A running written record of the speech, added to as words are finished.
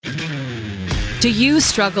Do you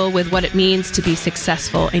struggle with what it means to be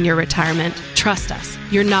successful in your retirement? Trust us,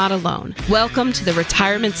 you're not alone. Welcome to the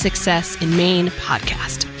Retirement Success in Maine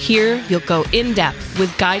podcast. Here, you'll go in-depth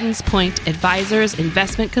with Guidance Point advisors,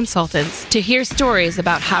 investment consultants, to hear stories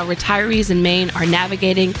about how retirees in Maine are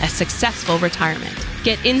navigating a successful retirement.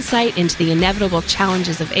 Get insight into the inevitable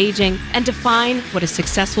challenges of aging and define what a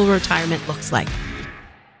successful retirement looks like.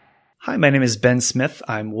 Hi, my name is Ben Smith.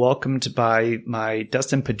 I'm welcomed by my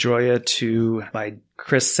Dustin Pedroia to my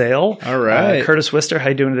Chris Sale. All right. Curtis Wister. How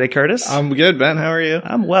you doing today, Curtis? I'm good, Ben. How are you?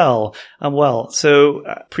 I'm well. So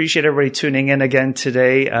appreciate everybody tuning in again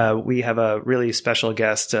today. We have a really special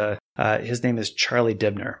guest. His name is Charlie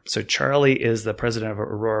Dibner. So Charlie is the president of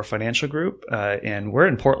Aurora Financial Group, and we're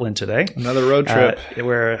in Portland today. Another road trip.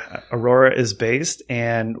 Where Aurora is based.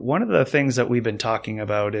 And one of the things that we've been talking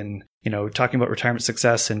about talking about retirement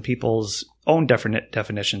success and people's own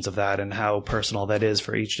definitions of that and how personal that is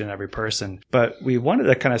for each and every person. But we wanted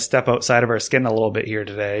to kind of step outside of our skin a little bit here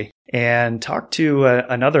today and talk to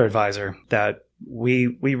another advisor that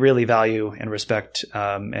we really value and respect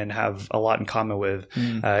and have a lot in common with,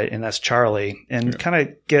 and that's Charlie, and kind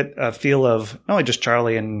of get a feel of not only just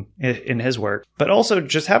Charlie in his work, but also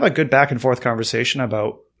just have a good back and forth conversation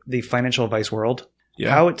about the financial advice world,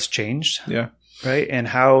 how it's changed. Yeah. Right. And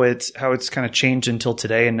how it's kind of changed until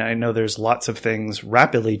today. And I know there's lots of things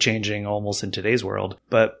rapidly changing almost in today's world.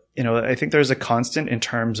 But, I think there's a constant in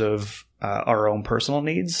terms of our own personal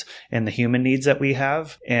needs and the human needs that we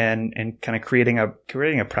have and kind of creating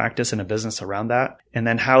a practice and a business around that. And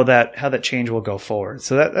then how that change will go forward.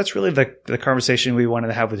 So that's really the conversation we wanted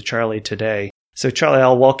to have with Charlie today. So Charlie,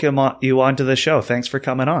 I'll welcome you onto the show. Thanks for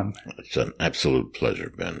coming on. It's an absolute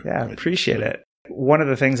pleasure, Ben. Yeah, appreciate it. One of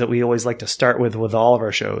the things that we always like to start with all of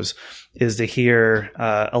our shows is to hear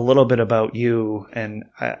a little bit about you. And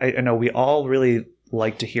I know we all really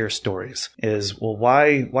like to hear stories.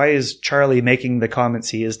 Why is Charlie making the comments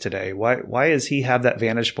he is today? Why does he have that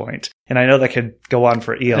vantage point? And I know that could go on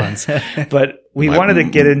for eons, but we wanted to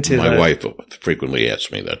get into my wife frequently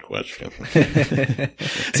asks me that question.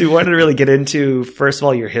 So we wanted to really get into, first of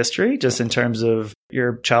all, your history, just in terms of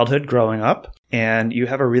your childhood growing up. And you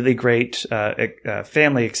have a really great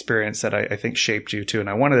family experience that I think shaped you too. And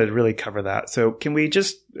I wanted to really cover that. So can we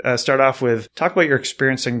just start off with talk about your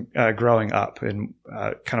experience in growing up and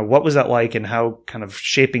kind of what was that like and how kind of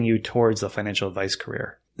shaping you towards the financial advice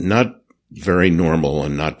career? Not very normal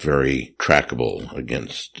and not very trackable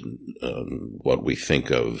against what we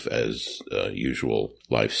think of as usual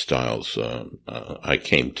lifestyles. I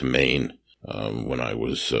came to Maine when I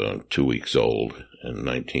was 2 weeks old in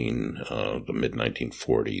the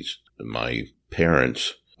mid-1940s. My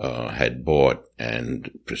parents had bought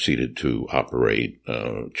and proceeded to operate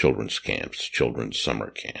children's camps, children's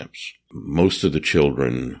summer camps. Most of the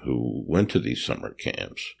children who went to these summer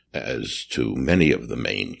camps, as to many of the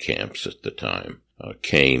Maine camps at the time,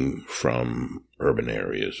 came from urban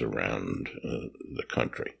areas around the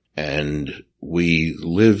country. And we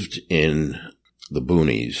lived in the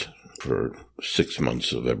boonies for 6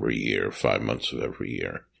 months of every year, 5 months of every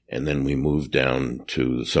year. And then we moved down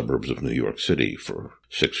to the suburbs of New York City for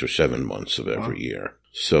 6 or 7 months of every year.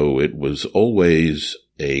 So it was always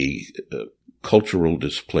a cultural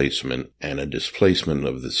displacement and a displacement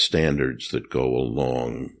of the standards that go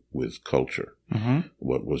along with culture. Mm-hmm.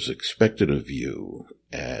 What was expected of you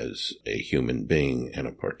as a human being and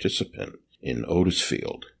a participant in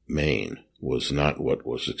Otisfield, Maine, was not what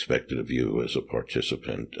was expected of you as a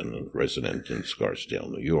participant and a resident in Scarsdale,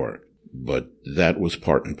 New York. But that was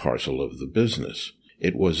part and parcel of the business.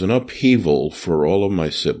 It was an upheaval for all of my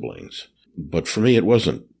siblings, but for me it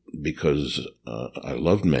wasn't, because I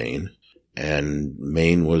loved Maine, and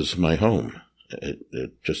Maine was my home.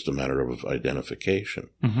 It's just a matter of identification.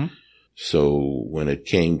 Mm-hmm. So when it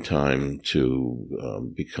came time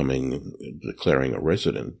to declaring a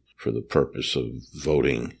resident for the purpose of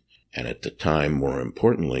voting, and at the time, more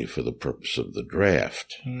importantly, for the purpose of the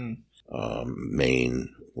draft,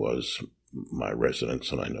 Maine was my residence,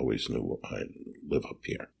 and I always knew I'd live up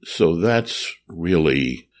here. So that's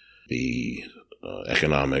really the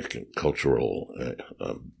economic and cultural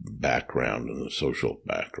background and the social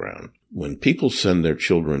background. When people send their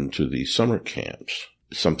children to these summer camps,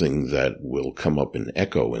 something that will come up in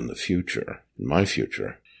echo in the future, in my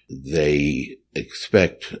future, they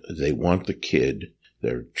want the kid,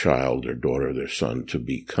 their child, their daughter, their son, to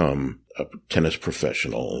become a tennis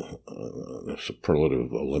professional, a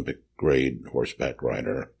superlative Olympic grade horseback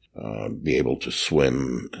rider, be able to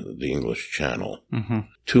swim the English Channel. Mm-hmm.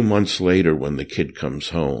 2 months later, when the kid comes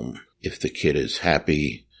home, if the kid is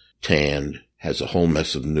happy, tanned, has a whole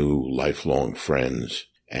mess of new lifelong friends,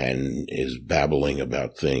 and is babbling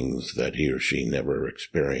about things that he or she never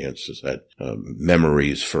experienced, has had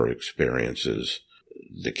memories for experiences,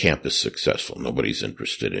 the camp is successful. Nobody's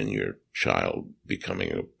interested in your child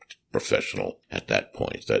becoming a professional at that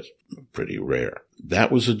point. That's pretty rare.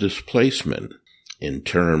 That was a displacement in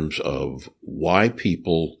terms of why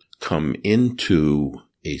people come into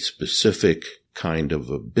a specific kind of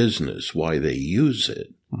a business, why they use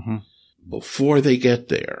it before they get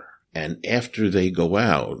there. And after they go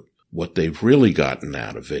out, what they've really gotten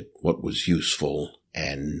out of it, what was useful,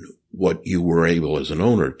 and what you were able as an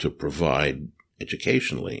owner to provide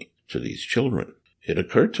educationally to these children. It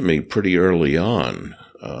occurred to me pretty early on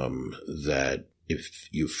that if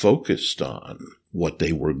you focused on what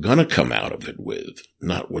they were going to come out of it with,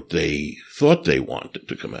 not what they thought they wanted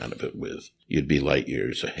to come out of it with, you'd be light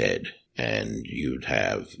years ahead, and you'd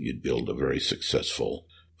build a very successful,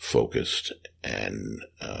 focused, and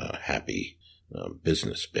happy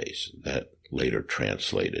business base that later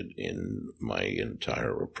translated in my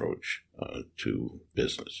entire approach to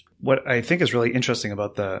business. What I think is really interesting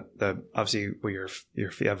about the obviously where you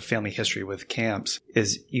have a family history with camps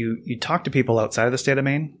is you talk to people outside of the state of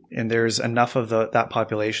Maine, and there's enough of that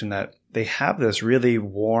population that they have this really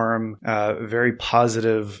warm, very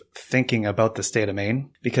positive thinking about the state of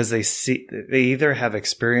Maine, because they either have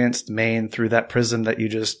experienced Maine through that prism that you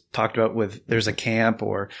just talked about with there's a camp,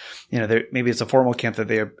 or, maybe it's a formal camp that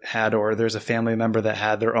they had, or there's a family member that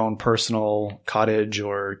had their own personal cottage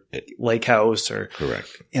or lake house, or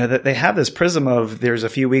correct. That they have this prism of there's a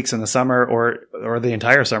few weeks in the summer or the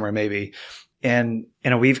entire summer maybe. And,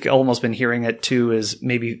 we've almost been hearing it too, is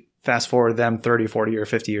maybe fast forward them 30, 40 or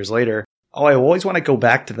 50 years later. Oh, I always want to go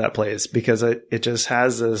back to that place because it just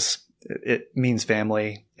has this, it means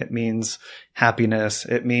family. It means happiness.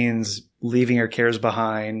 It means leaving your cares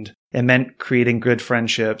behind. It meant creating good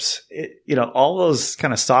friendships. All those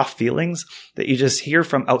kind of soft feelings that you just hear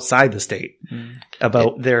from outside the state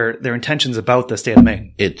about their intentions about the state of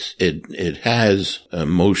Maine. It has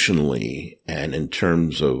emotionally, and in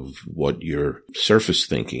terms of what your surface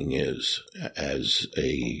thinking is as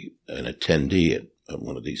an attendee at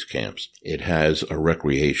one of these camps, it has a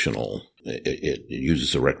recreational. It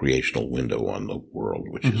uses a recreational window on the world,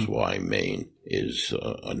 which is why Maine is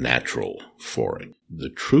a natural for it.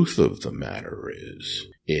 The truth of the matter is,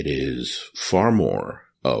 it is far more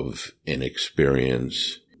of an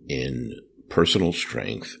experience in personal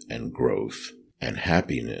strength and growth and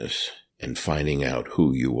happiness and finding out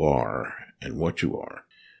who you are and what you are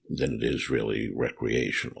than it is really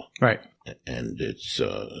recreational. Right. And it's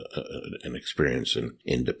an experience in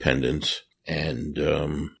independence. And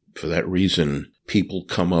for that reason, people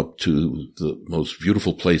come up to the most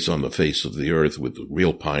beautiful place on the face of the earth with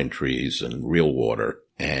real pine trees and real water,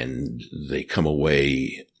 and they come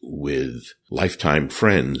away with lifetime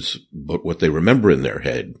friends, but what they remember in their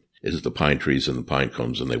head is the pine trees and the pine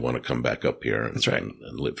cones, and they want to come back up here and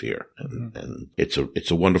live here. And it's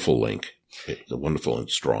a wonderful link. It's a wonderful and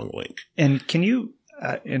strong link. And can you,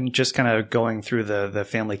 and just kind of going through the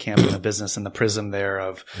family camp and the business and the prism there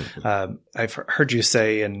of, I've heard you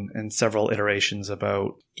say in several iterations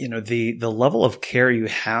about, the level of care you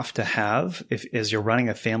have to have as you're running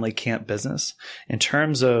a family camp business in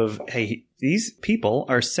terms of, hey, these people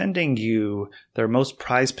are sending you their most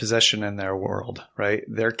prized possession in their world, right?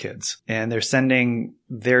 Their kids. And they're sending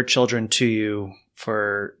their children to you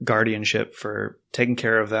for guardianship, for taking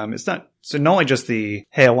care of them. It's not only just hey,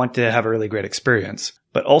 I want to have a really great experience,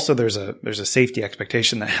 but also there's a safety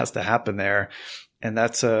expectation that has to happen there. And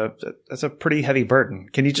that's a pretty heavy burden.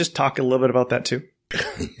 Can you just talk a little bit about that too?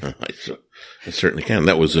 I certainly can.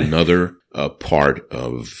 That was another part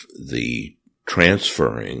of the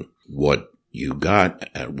transferring what you got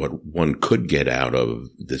at what one could get out of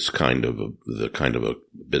this kind of a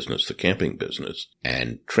business, the camping business,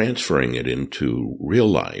 and transferring it into real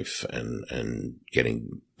life and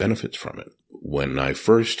getting benefits from it. When I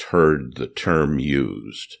first heard the term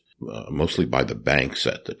used, mostly by the banks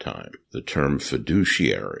at the time, the term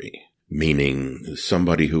fiduciary, meaning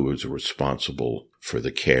somebody who is responsible for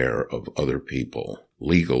the care of other people,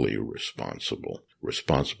 legally responsible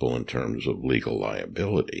in terms of legal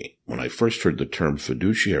liability. When I first heard the term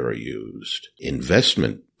fiduciary used,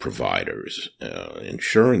 investment providers,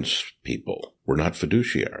 insurance people were not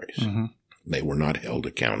fiduciaries. Mm-hmm. They were not held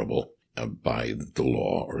accountable by the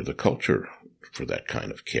law or the culture for that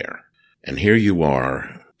kind of care. And here you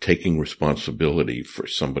are taking responsibility for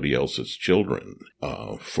somebody else's children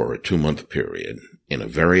for a 2-month period in a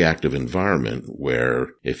very active environment where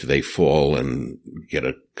if they fall and get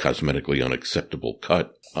a cosmetically unacceptable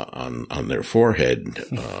cut on their forehead,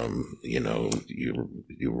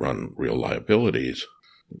 you run real liabilities.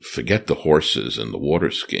 Forget the horses and the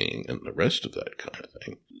water skiing and the rest of that kind of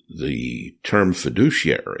thing. The term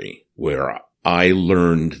fiduciary, where I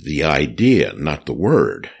learned the idea, not the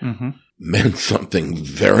word, meant something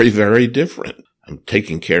very, very different. I'm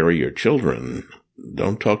taking care of your children.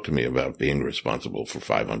 Don't talk to me about being responsible for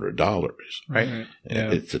 $500. Right.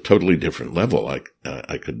 Yeah. It's a totally different level. I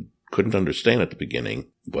couldn't understand at the beginning,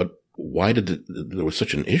 but why there was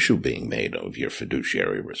such an issue being made of your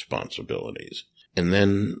fiduciary responsibilities, and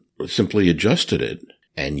then simply adjusted it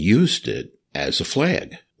and used it as a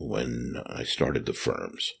flag. When I started the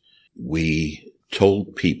firms, we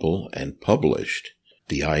told people and published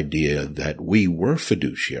the idea that we were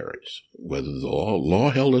fiduciaries, whether the law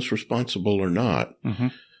held us responsible or not.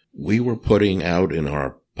 We were putting out in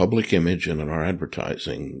our public image and in our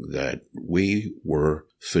advertising that we were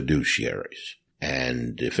fiduciaries.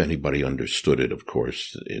 And if anybody understood it, of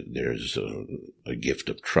course, there's a gift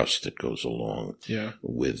of trust that goes along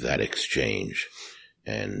with that exchange.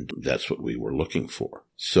 And that's what we were looking for.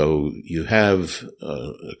 So you have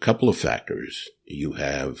a couple of factors. You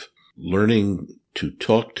have learning to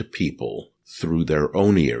talk to people through their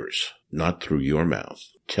own ears, not through your mouth,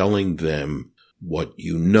 telling them what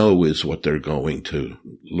you know is what they're going to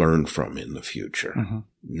learn from in the future,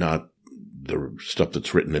 not the stuff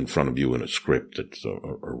that's written in front of you in a script that's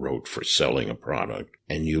wrote for selling a product.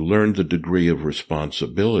 And you learn the degree of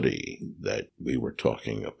responsibility that we were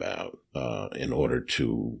talking about in order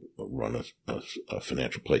to run a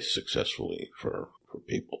financial place successfully for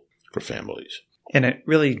people, for families. And it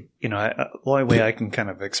really, the only way I can kind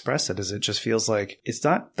of express it is it just feels like it's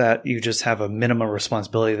not that you just have a minimum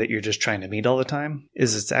responsibility that you're just trying to meet all the time.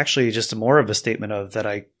 It's actually just more of a statement of that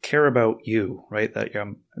I care about you, right? That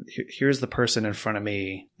here's the person in front of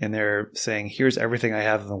me and they're saying, here's everything I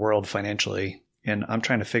have in the world financially, and I'm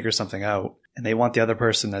trying to figure something out. And they want the other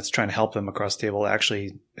person that's trying to help them across the table to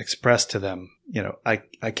actually express to them,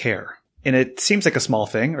 I care. And it seems like a small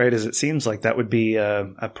thing, right? As it seems like that would be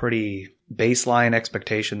a pretty baseline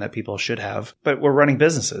expectation that people should have. But we're running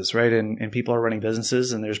businesses, right? And people are running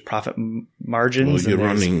businesses, and there's profit margins. Well,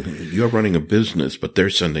 you're running a business, but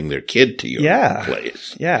they're sending their kid to your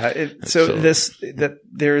place. Yeah.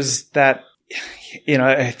 There's that.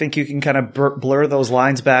 I think you can kind of blur those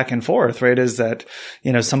lines back and forth, right? Is that,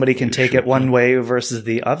 somebody can take it one way versus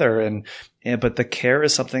the other. But the care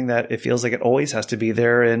is something that it feels like it always has to be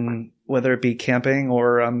there, in whether it be camping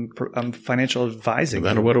or financial advising. No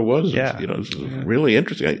matter what it was. Yeah. It's really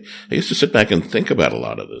interesting. I used to sit back and think about a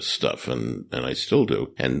lot of this stuff, and I still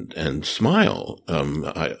do, and smile.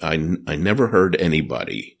 I never heard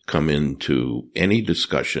anybody come into any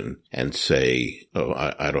discussion and say, "Oh,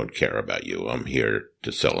 I don't care about you. I'm here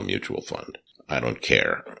to sell a mutual fund. I don't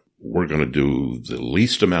care. We're going to do the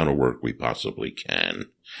least amount of work we possibly can,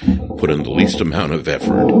 put in the least amount of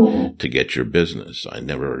effort to get your business." I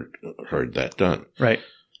never heard that done. Right.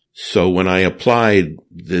 So when I applied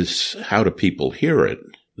this, how do people hear it?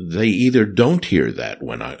 They either don't hear that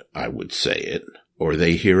when I would say it, or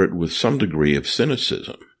they hear it with some degree of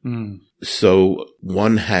cynicism. So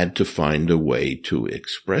one had to find a way to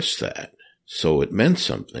express that. So it meant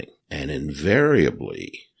something. And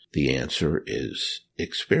invariably, the answer is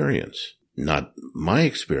experience. Not my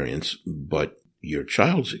experience, but your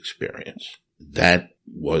child's experience. That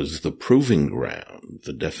was the proving ground,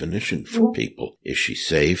 the definition for people. Is she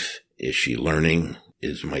safe? Is she learning?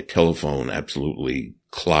 Is my telephone absolutely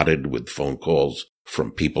clotted with phone calls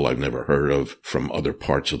from people I've never heard of, from other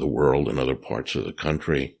parts of the world and other parts of the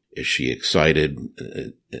country? Is she excited?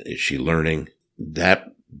 Is she learning? That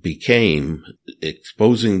became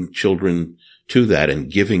exposing children to that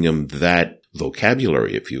and giving them that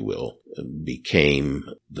vocabulary, if you will, became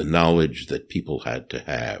the knowledge that people had to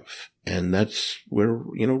have. And that's where,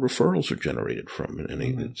 referrals are generated from. And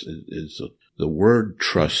the word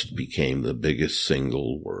trust became the biggest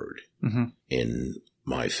single word in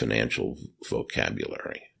my financial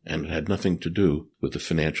vocabulary. And it had nothing to do with the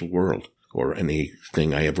financial world or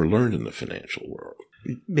anything I ever learned in the financial world.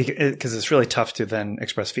 Because it's really tough to then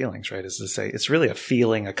express feelings, right? Is to say it's really a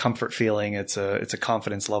feeling, a comfort feeling. It's a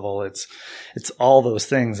confidence level. It's all those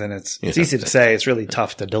things, and it's easy to say. It's really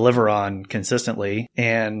tough to deliver on consistently,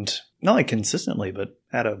 and not only consistently, but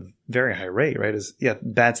at a very high rate, right?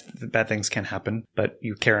 Bad things can happen, but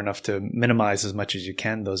you care enough to minimize as much as you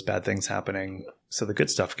can those bad things happening, so the good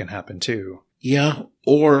stuff can happen too. Yeah,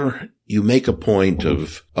 or you make a point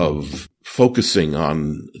of focusing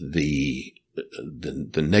on the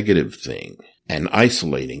negative thing and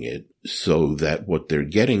isolating it, so that what they're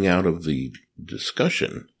getting out of the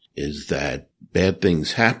discussion is that bad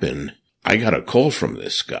things happen I got a call from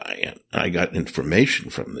this guy, and I got information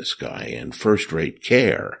from this guy, and first-rate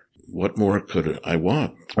care. What more could I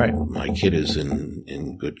want? Right. My kid is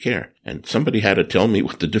in good care. And somebody had to tell me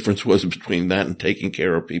what the difference was between that and taking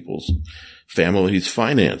care of people's families'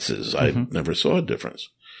 finances. I never saw a difference.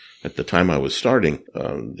 At the time I was starting,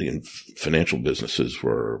 the financial businesses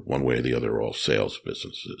were one way or the other all sales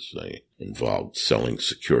businesses. They involved selling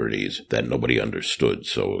securities that nobody understood,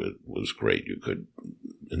 so it was great. You could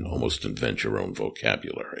almost invent your own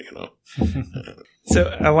vocabulary, you know. So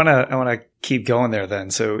I want to keep going there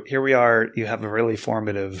then. So here we are, you have a really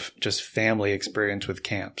formative just family experience with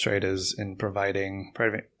camps, right? As in providing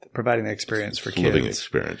the experience for kids. Living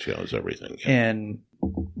experience, is everything. Yeah. And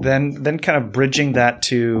then kind of bridging that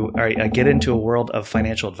to, all right, I get into a world of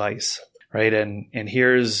financial advice, right? And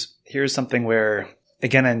here's something where,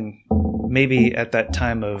 again, and maybe at that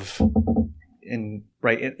time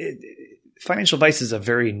financial advice is a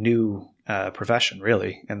very new profession,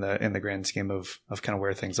 really, in the grand scheme of kind of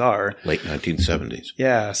where things are. Late 1970s.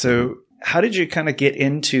 Yeah. So how did you kind of get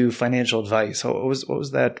into financial advice? What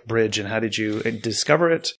was that bridge, and how did you discover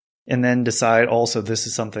it, and then decide also this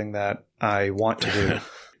is something that I want to do?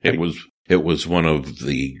 It was one of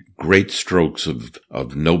the great strokes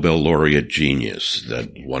of Nobel laureate genius that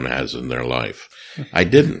one has in their life. I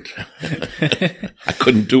didn't. I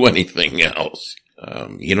couldn't do anything else.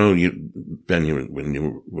 Ben, when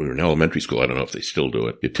you were in elementary school, I don't know if they still do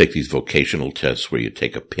it. You take these vocational tests where you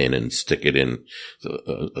take a pin and stick it in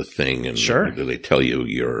a thing, and sure, they tell you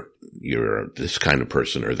you're this kind of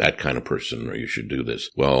person or that kind of person, or you should do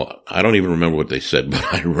this. Well, I don't even remember what they said, but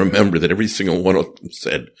I remember that every single one of them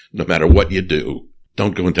said, no matter what you do,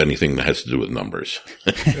 don't go into anything that has to do with numbers.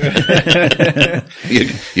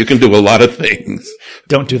 You can do a lot of things.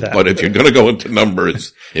 Don't do that. But if you're going to go into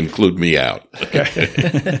numbers, include me out.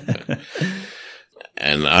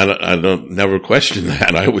 And I don't never question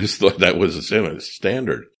that. I always thought that was a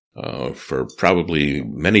standard. For probably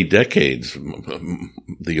many decades,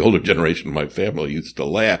 the older generation of my family used to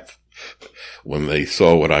laugh when they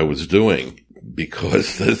saw what I was doing,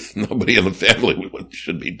 because there's nobody in the family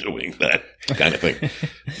should be doing that kind of thing.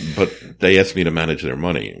 But they asked me to manage their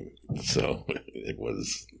money, so it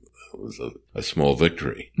was a small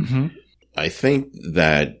victory. Mm-hmm. I think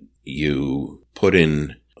that you put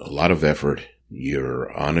in a lot of effort.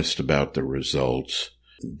 You're honest about the results.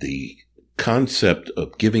 The concept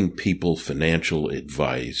of giving people financial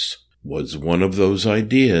advice was one of those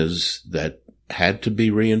ideas that had to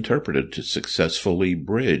be reinterpreted to successfully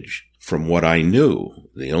bridge from what I knew.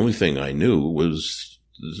 The only thing I knew was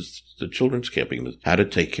the children's camping, how to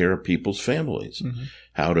take care of people's families, mm-hmm.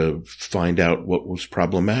 how to find out what was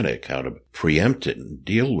problematic, how to preempt it and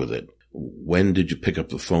deal with it. When did you pick up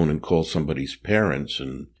the phone and call somebody's parents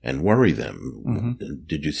and worry them? Mm-hmm.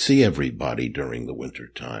 Did you see everybody during the winter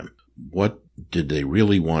time? What did they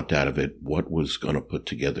really want out of it? What was going to put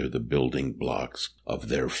together the building blocks of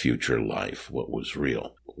their future life? What was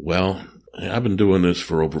real? Well, I've been doing this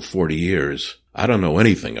for over 40 years. I don't know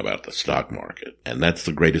anything about the stock market, and that's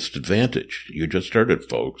the greatest advantage. You just heard it,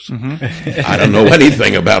 folks. Mm-hmm. I don't know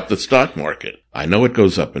anything about the stock market. I know it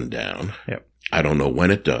goes up and down. Yep. I don't know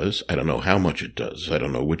when it does. I don't know how much it does. I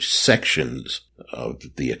don't know which sections of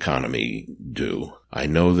the economy do. I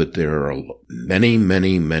know that there are many,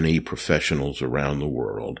 many, many professionals around the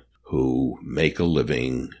world who make a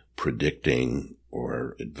living predicting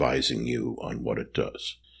or advising you on what it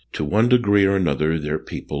does. To one degree or another, there are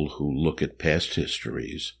people who look at past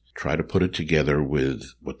histories, try to put it together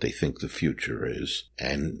with what they think the future is,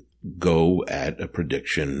 and go at a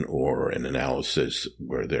prediction or an analysis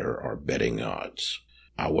where there are betting odds.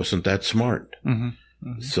 I wasn't that smart. Mm-hmm.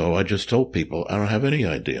 Mm-hmm. So I just told people, I don't have any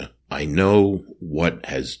idea. I know what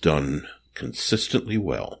has done consistently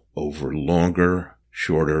well over longer,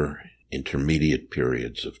 shorter, intermediate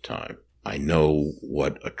periods of time. I know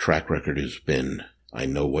what a track record has been. I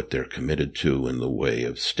know what they're committed to in the way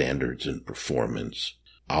of standards and performance.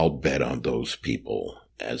 I'll bet on those people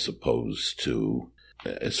as opposed to,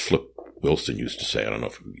 as Flip Wilson used to say, I don't know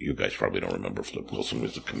if you guys probably don't remember, Flip Wilson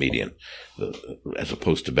was a comedian, as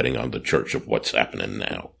opposed to betting on the church of what's happening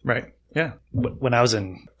now. Right. Yeah. When I was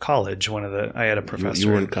in college, I had a professor. You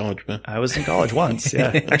were in college, man? I was in college once. Yeah.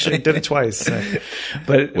 Actually, did it twice.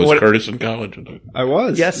 But was Curtis in college? I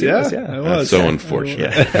was. Yes, yeah, was. Yeah, I was. That's so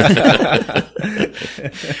unfortunate.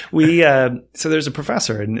 Yeah. So there's a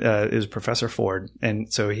professor, and it was Professor Ford,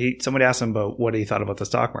 and so somebody asked him about what he thought about the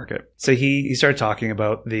stock market. So he started talking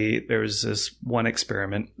about there was this one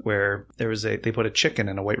experiment where they put a chicken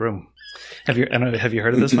in a white room. Have you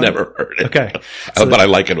heard of this one? Never heard it. Okay. But I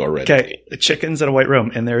like it already. Okay, the chicken's in a white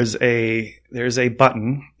room, and there's a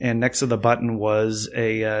button, and next to the button was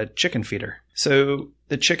a chicken feeder. So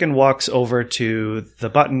the chicken walks over to the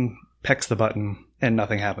button, pecks the button, and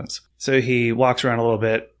nothing happens. So he walks around a little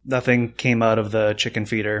bit. Nothing came out of the chicken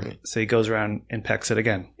feeder. So he goes around and pecks it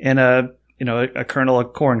again. And a kernel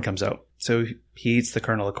of corn comes out. So he eats the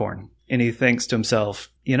kernel of corn. And he thinks to himself,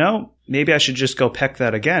 maybe I should just go peck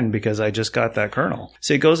that again because I just got that kernel.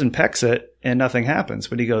 So he goes and pecks it and nothing happens.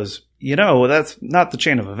 But he goes, that's not the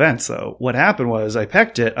chain of events though. What happened was I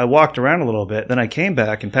pecked it. I walked around a little bit. Then I came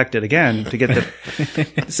back and pecked it again to get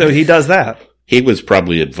the, so he does that. He was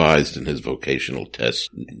probably advised in his vocational test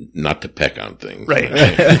not to peck on things.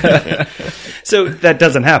 Right. So that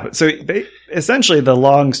doesn't happen. So essentially the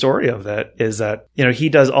long story of that is that, he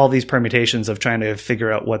does all these permutations of trying to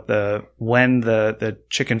figure out when the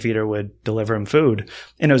chicken feeder would deliver him food.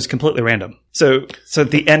 And it was completely random. So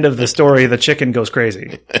at the end of the story, the chicken goes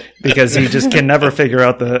crazy because he just can never figure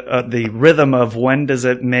out the rhythm of when does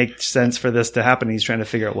it make sense for this to happen. He's trying to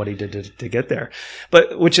figure out what he did to get there.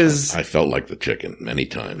 But which is, I felt like the chicken many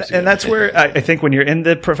times. And that's where I think when you're in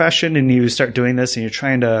the profession and you start doing this and you're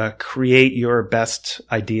trying to create your best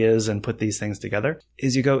ideas and put these things together,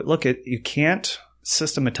 is you go, you can't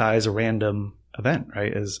systematize a random event,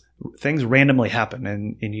 right? Is things randomly happen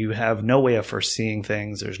and you have no way of foreseeing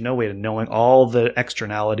things. There's no way of knowing all the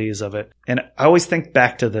externalities of it. And I always think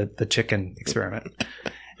back to the chicken experiment.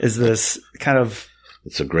 Is this kind of,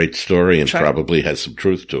 it's a great story and probably has some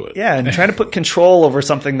truth to it. Yeah, and trying to put control over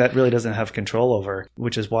something that really doesn't have control over,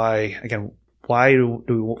 which is why do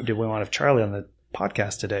we want to have Charlie on the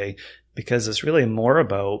podcast today? Because it's really more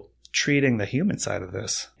about treating the human side of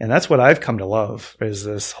this. And that's what I've come to love, is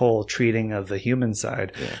this whole treating of the human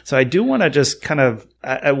side. Yeah. So I do want to just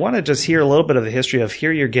I want to just hear a little bit of the history of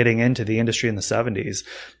here you're getting into the industry in the 70s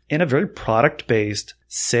in a very product-based,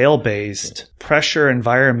 sale-based, pressure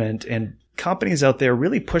environment, and companies out there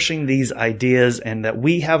really pushing these ideas, and that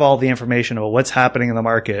we have all the information about what's happening in the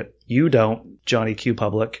market. You don't, Johnny Q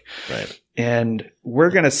Public. Right. And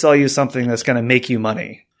we're going to sell you something that's going to make you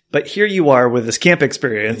money. But here you are with this camp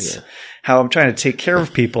experience, how I'm trying to take care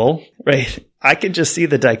of people, right? I can just see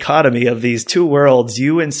the dichotomy of these two worlds,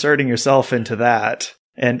 you inserting yourself into that.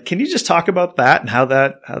 And can you just talk about that and how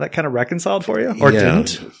that kind of reconciled for you or didn't?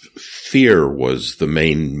 Fear was the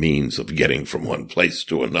main means of getting from one place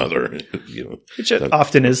to another. Which it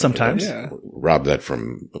often is sometimes. Rob that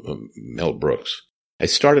from Mel Brooks. I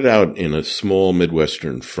started out in a small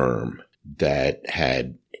Midwestern firm that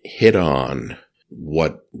had hit on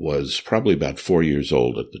what was probably about 4 years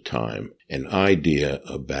old at the time, an idea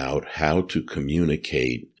about how to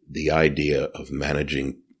communicate the idea of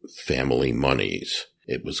managing family monies.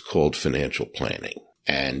 It was called financial planning,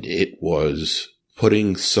 and it was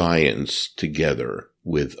putting science together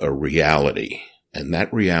with a reality. And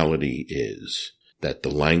that reality is that the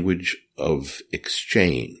language of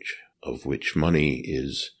exchange, of which money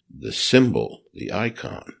is the symbol, the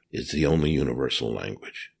icon, is the only universal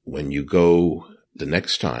language. When you go the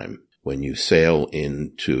next time, when you sail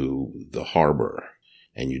into the harbor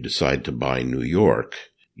and you decide to buy New York,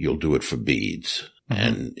 you'll do it for beads. Mm-hmm.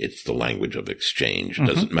 And it's the language of exchange. It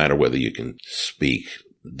doesn't matter whether you can speak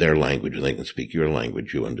their language or they can speak your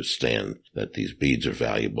language. You understand that these beads are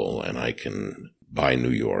valuable and I can buy New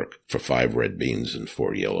York for 5 red beans and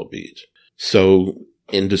 4 yellow beads. So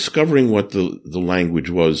in discovering what the language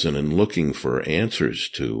was and in looking for answers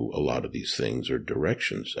to a lot of these things or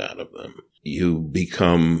directions out of them, you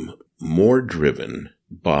become more driven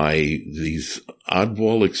by these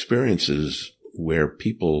oddball experiences where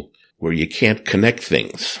you can't connect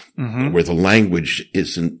things, where the language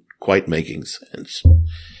isn't quite making sense.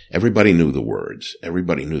 Everybody knew the words.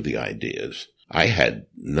 Everybody knew the ideas. I had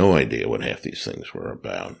no idea what half these things were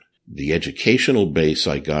about. The educational base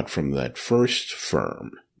I got from that first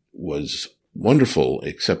firm was wonderful,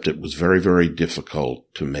 except it was very, very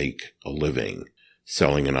difficult to make a living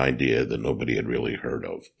selling an idea that nobody had really heard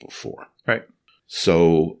of before. Right.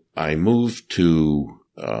 So I moved to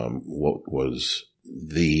what was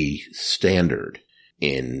the standard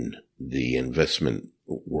in the investment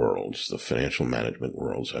worlds, the financial management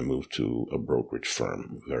worlds. I moved to a brokerage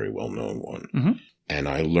firm, a very well-known one. And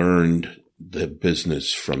I learned the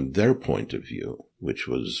business from their point of view, which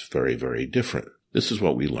was very, very different. This is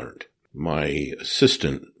what we learned. My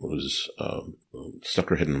assistant stuck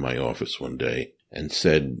her head in my office one day and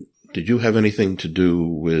said, "Did you have anything to do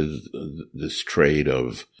with this trade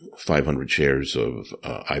of 500 shares of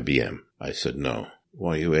IBM?" I said, "No."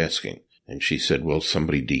 "Why are you asking?" And she said, "Well,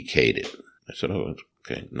 somebody DK'd it." I said, "Oh,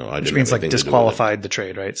 Okay. No, I didn't. Which means have anything to do with it. disqualified the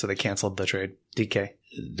trade, right? So they canceled the trade. DK.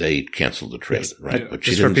 They canceled the trade, Yes. right? But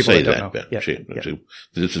she Just for didn't people say that don't that, know. Ben. Yeah.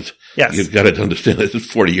 This is, Yes. you've got to understand, this is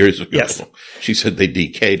 40 years ago. Yes. She said they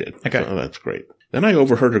DK'd it. Okay. Oh, that's great. Then I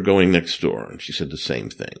overheard her going next door, and she said the same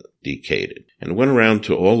thing, DK'd it. And went around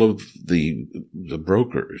to all of the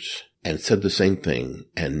brokers and said the same thing,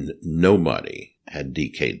 and nobody had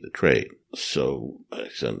DK'd the trade. So I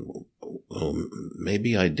said, well,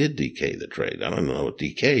 maybe I did DK the trade. I don't know what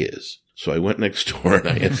DK is. So I went next door and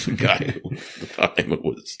I asked the guy who at the time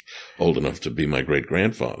was old enough to be my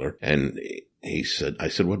great-grandfather. And he said, I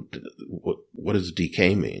said, what does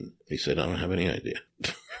DK mean? He said, I don't have any idea.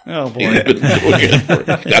 Oh, boy. He'd been doing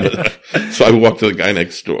it so I walked to the guy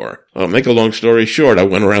next door. Make a long story short, I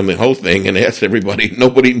went around the whole thing and asked everybody.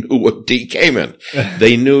 Nobody knew what DK meant.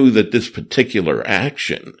 They knew that this particular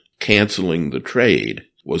action, canceling the trade,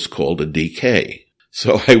 was called a DK.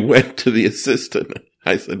 So I went to the assistant.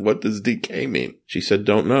 I said, what does DK mean? She said,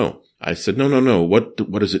 don't know. I said, no. What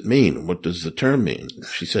does it mean? What does the term mean?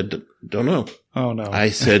 She said, don't know. Oh, no. I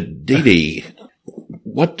said, Dee,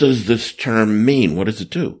 what does this term mean? What does it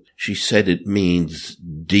do? She said, it means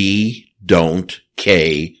D, don't,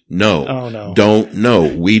 K, no. Oh, no. Don't know.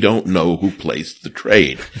 We don't know who placed the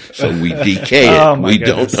trade. So we DK it. Oh, my we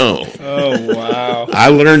goodness. don't know. Oh, wow. I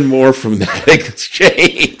learned more from that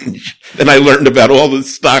exchange than I learned about all the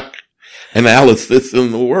stock analysis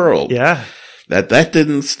in the world. Yeah. That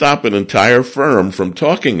didn't stop an entire firm from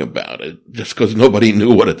talking about it just because nobody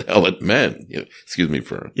knew what the hell it meant. Excuse me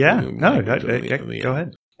for... Yeah. No, go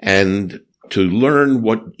ahead. And to learn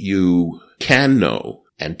what you can know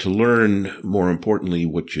and to learn, more importantly,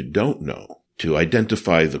 what you don't know, to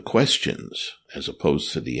identify the questions as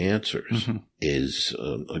opposed to the answers is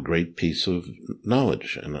a great piece of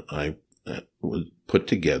knowledge. And I was put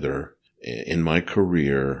together in my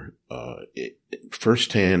career,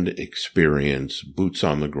 firsthand experience, boots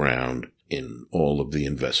on the ground in all of the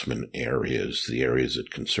investment areas, the areas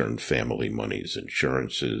that concern family monies,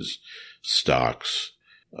 insurances, stocks,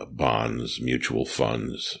 bonds, mutual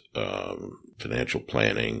funds, financial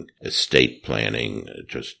planning, estate planning.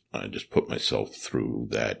 I just put myself through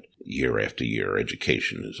that year after year.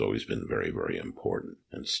 Education has always been very, very important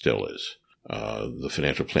and still is. The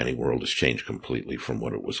financial planning world has changed completely from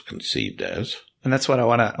what it was conceived as. And that's what I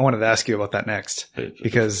wanted to ask you about that next,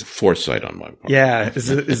 because foresight on my part. Yeah,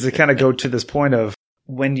 is to kind of go to this point of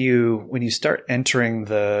when you start entering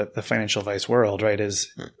the financial advice world, right?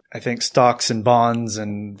 I think stocks and bonds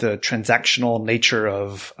and the transactional nature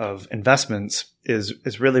of investments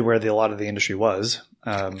is really where a lot of the industry was.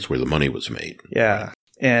 It's where the money was made. Yeah,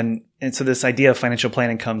 and so this idea of financial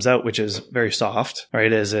planning comes out, which is very soft,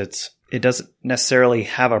 right? It doesn't necessarily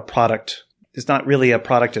have a product. It's not really a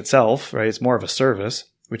product itself, right? It's more of a service,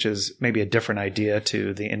 which is maybe a different idea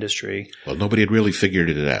to the industry. Well, nobody had really figured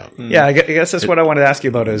it out. Yeah, I guess that's what I wanted to ask you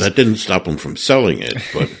about. That didn't stop them from selling it,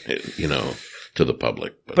 but, to the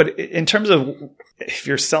public. But in terms of if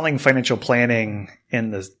you're selling financial planning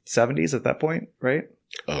in the 70s at that point, right?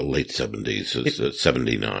 Late 70s, it's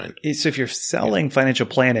 79. So if you're selling financial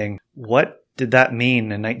planning, what did that mean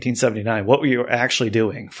in 1979? What were you actually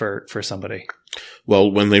doing for somebody? Well,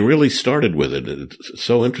 when they really started with it, it's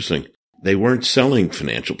so interesting. They weren't selling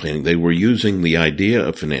financial planning. They were using the idea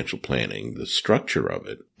of financial planning, the structure of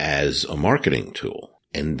it, as a marketing tool.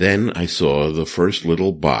 And then I saw the first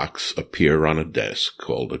little box appear on a desk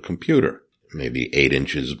called a computer, maybe 8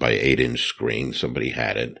 inches by 8 inch screen. Somebody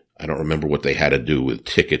had it. I don't remember what they had to do with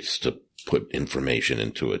tickets to put information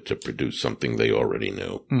into it to produce something they already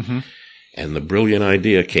knew. Mm-hmm. And the brilliant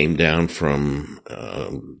idea came down from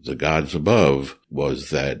the gods above was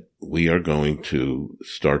that we are going to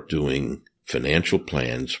start doing financial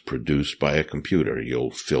plans produced by a computer.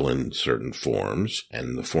 You'll fill in certain forms,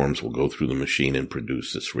 and the forms will go through the machine and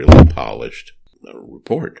produce this really polished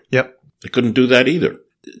report. Yep. They couldn't do that either.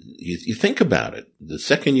 You think about it. The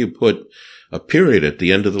second you put a period at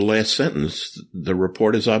the end of the last sentence, the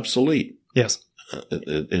report is obsolete. Yes.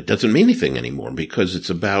 It doesn't mean anything anymore because it's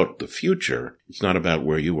about the future. It's not about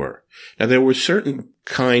where you were. Now, there were certain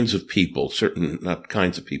kinds of people, not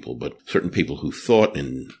kinds of people, but certain people who thought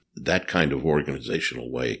in that kind of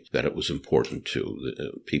organizational way that it was important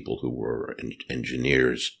to. People who were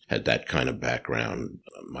engineers had that kind of background.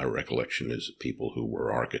 My recollection is that people who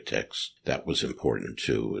were architects, that was important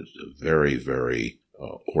too. It's a very, very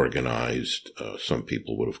organized, some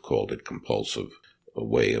people would have called it compulsive, a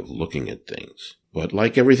way of looking at things. But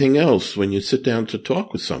like everything else, when you sit down to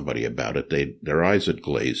talk with somebody about it, their eyes would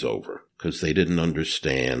glaze over because they didn't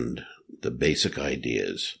understand the basic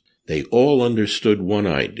ideas. They all understood one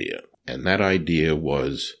idea, and that idea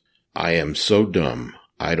was I am so dumb.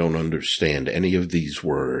 I don't understand any of these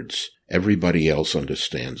words. Everybody else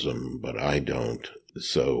understands them, but I don't.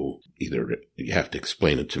 So either you have to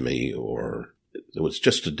explain it to me or it was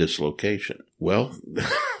just a dislocation. Well,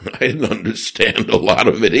 I didn't understand a lot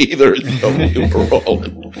of it either. So we were all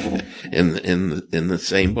in the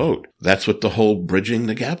same boat. That's what the whole bridging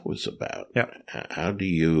the gap was about. Yeah. How do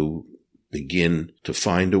you begin to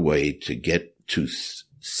find a way to get to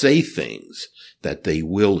say things that they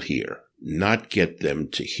will hear, not get them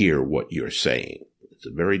to hear what you're saying? It's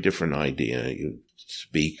a very different idea. You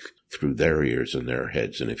speak through their ears and their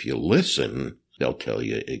heads, and if you listen, they'll tell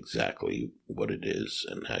you exactly what it is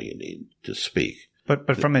and how you need to speak.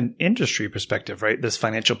 But from an industry perspective, right, this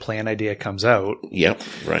financial plan idea comes out. Yep,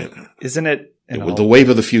 right. Isn't it? It was the wave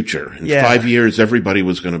of the future. In 5 years, everybody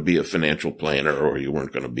was going to be a financial planner or you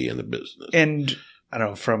weren't going to be in the business. And I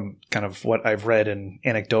don't know, from kind of what I've read and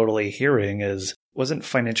anecdotally hearing is, wasn't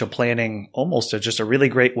financial planning almost just a really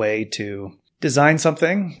great way to design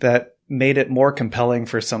something that made it more compelling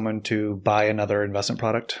for someone to buy another investment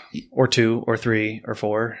product or two or three or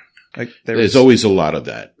four? Like there's always a lot of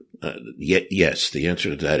that. Yes, the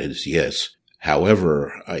answer to that is yes.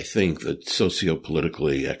 However, I think that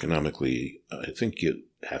sociopolitically, economically, I think you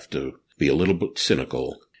have to be a little bit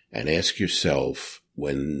cynical and ask yourself,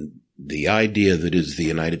 when the idea that is the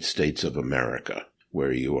United States of America,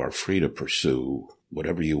 where you are free to pursue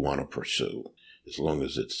whatever you want to pursue, as long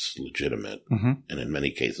as it's legitimate, mm-hmm. and in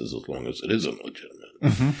many cases, as long as it isn't legitimate.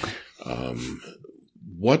 Mm-hmm.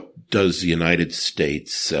 What does the United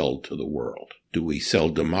States sell to the world? Do we sell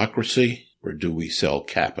democracy or do we sell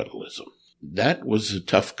capitalism? That was a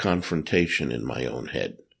tough confrontation in my own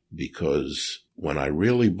head, because when I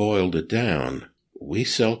really boiled it down, we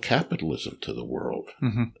sell capitalism to the world.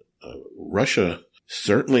 Mm-hmm. Russia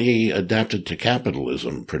certainly adapted to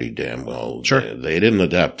capitalism pretty damn well. Sure. They didn't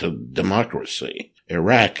adapt to democracy.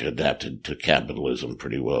 Iraq adapted to capitalism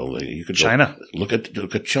pretty well. You could China. Look at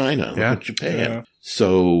China. Yeah. Look at Japan. Yeah.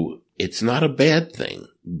 So it's not a bad thing,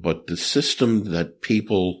 but the system that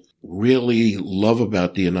people really love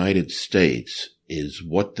about the United States is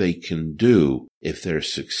what they can do if they're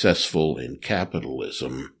successful in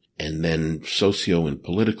capitalism. And then socio and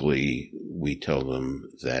politically, we tell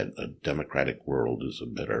them that a democratic world is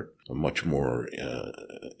a much more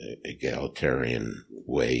egalitarian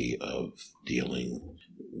way of dealing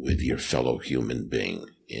with your fellow human being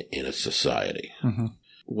in a society. Mm-hmm.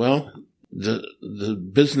 Well, the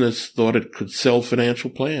business thought it could sell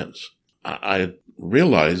financial plans. I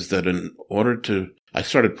realized that I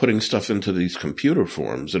started putting stuff into these computer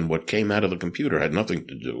forms, and what came out of the computer had nothing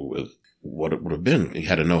to do with what it would have been. You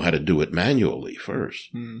had to know how to do it manually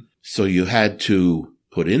first. Mm. So you had to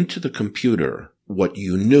put into the computer what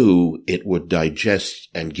you knew it would digest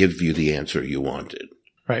and give you the answer you wanted.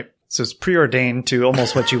 Right. So it's preordained to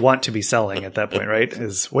almost what you want to be selling at that point, right?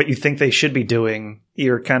 Is what you think they should be doing.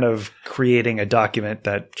 You're kind of creating a document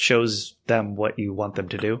that shows them what you want them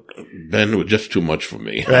to do. Ben, was just too much for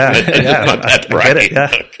me. Yeah, not that bright. I get it,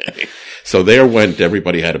 yeah. Okay. So there went,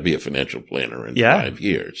 everybody had to be a financial planner in 5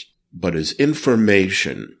 years. But as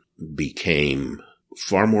information became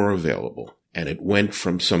far more available, and it went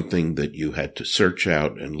from something that you had to search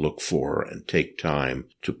out and look for and take time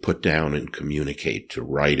to put down and communicate, to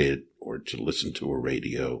write it or to listen to a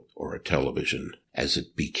radio or a television, as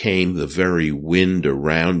it became the very wind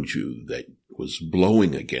around you that was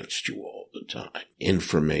blowing against you all the time,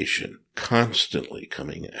 information constantly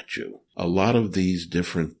coming at you, a lot of these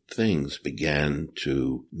different things began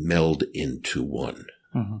to meld into one.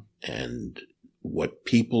 Mm-hmm. And what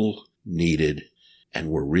people needed and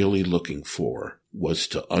were really looking for was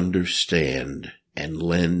to understand and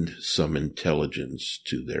lend some intelligence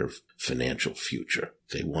to their financial future.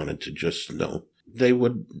 They wanted to just know. They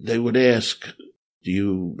would ask, do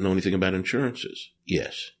you know anything about insurances?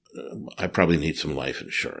 Yes. I probably need some life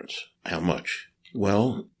insurance. How much?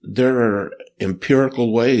 Well, there are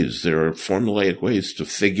empirical ways, there are formulaic ways to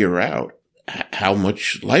figure out how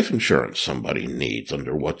much life insurance somebody needs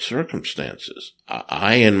under what circumstances.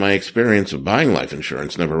 I, in my experience of buying life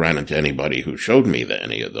insurance, never ran into anybody who showed me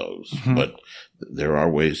any of those, mm-hmm. but there are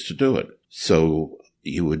ways to do it. So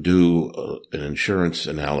you would do an insurance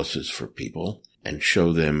analysis for people and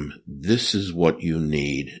show them this is what you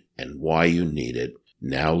need and why you need it.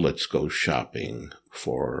 Now let's go shopping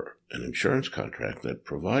for an insurance contract that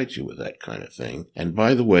provides you with that kind of thing. And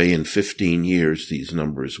by the way, in 15 years, these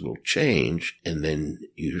numbers will change, and then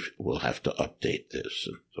you will have to update this.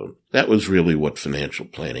 And so that was really what financial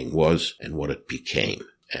planning was and what it became.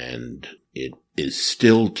 And it is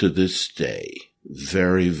still to this day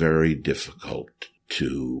very, very difficult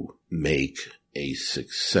to make a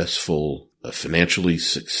financially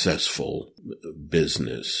successful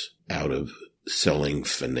business out of selling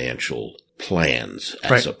financial plans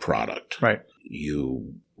as a product. Right.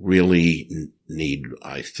 You really need,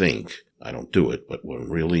 I think, I don't do it, but one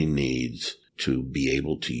really needs to be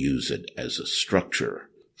able to use it as a structure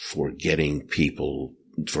for getting people,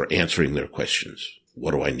 for answering their questions.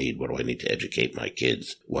 What do I need? What do I need to educate my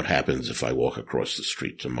kids? What happens if I walk across the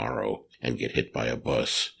street tomorrow and get hit by a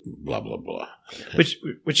bus? Blah, blah, blah.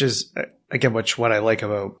 Which is, again, what I like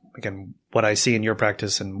about, again, what I see in your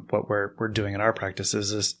practice and what we're doing in our practice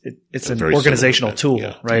is it's an organizational tool,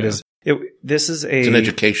 right? Yeah. It's an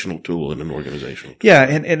educational tool and an organizational tool. Yeah.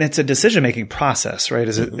 And it's a decision-making process, right?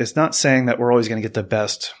 It's not saying that we're always going to get the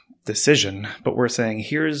best decision, but we're saying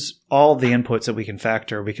here's all the inputs that we can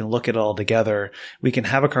factor. We can look at it all together. We can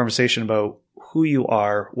have a conversation about who you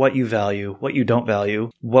are, what you value, what you don't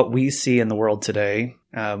value, what we see in the world today.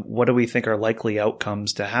 What do we think are likely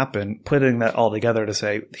outcomes to happen? Putting that all together to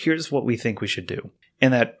say, here's what we think we should do.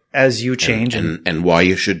 And that as you change and why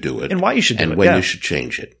you should do it and why you should do it and when you should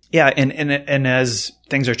change it. Yeah. And as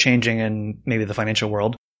things are changing in maybe the financial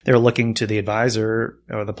world, they're looking to the advisor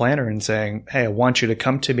or the planner and saying, hey, I want you to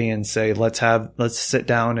come to me and say, let's sit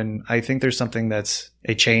down. And I think there's something that's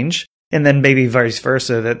a change. And then maybe vice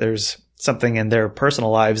versa, that there's something in their personal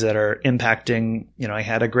lives that are impacting, I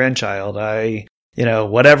had a grandchild,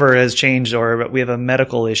 whatever has changed, or we have a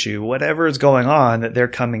medical issue, whatever is going on, that they're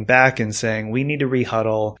coming back and saying, we need to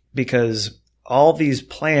rehuddle, because all these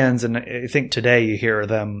plans, and I think today you hear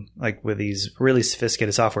them like with these really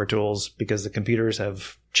sophisticated software tools, because the computers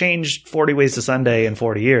have changed 40 ways to Sunday in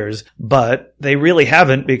 40 years, but they really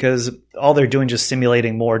haven't, because all they're doing is just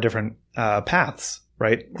simulating more different paths,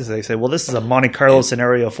 right? Because they say, well, this is a Monte Carlo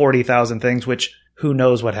scenario, 40,000 things, which who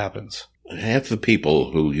knows what happens. Half the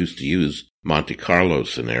people who used to use Monte Carlo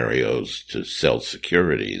scenarios to sell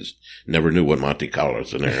securities never knew what Monte Carlo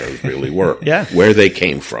scenarios really were, where they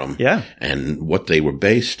came from, and what they were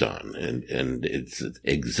based on. And it's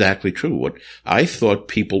exactly true. What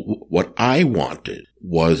I wanted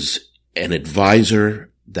was an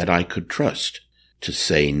advisor that I could trust to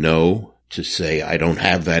say no, to say, I don't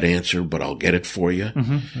have that answer, but I'll get it for you.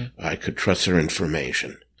 Mm-hmm. I could trust their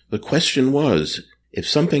information. The question was, if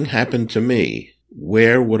something happened to me,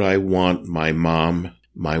 where would I want my mom,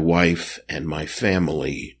 my wife, and my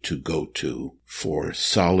family to go to for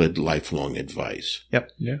solid lifelong advice?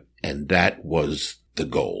 Yep. Yeah. And that was the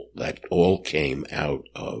goal. That all came out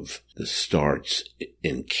of the starts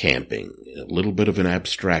in camping. A little bit of an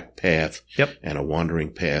abstract path and a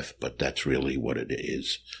wandering path, but that's really what it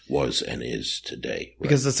was and is today. Right?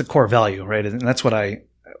 Because it's a core value, right? And that's what I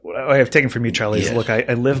have taken from you, Charlie, is look,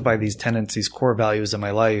 I live by these tenets, these core values in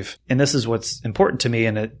my life. And this is what's important to me.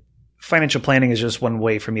 And financial planning is just one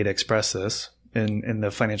way for me to express this in the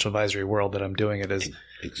financial advisory world that I'm doing it is.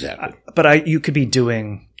 Exactly. But you could be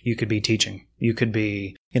teaching, you could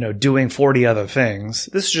be, doing 40 other things.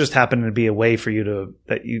 This just happened to be a way for you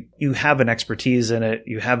that you have an expertise in it.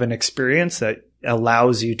 You have an experience that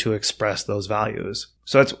allows you to express those values.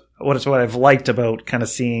 So that's what I've liked about kind of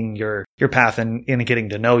seeing your path and getting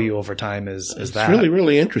to know you over time is that. It's really,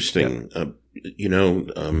 really interesting. Yeah.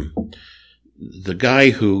 The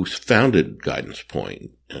guy who founded Guidance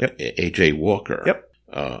Point, A.J. Walker,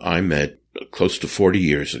 I met close to 40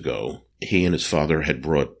 years ago. He and his father had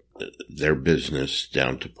brought their business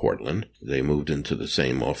down to Portland. They moved into the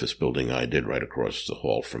same office building I did right across the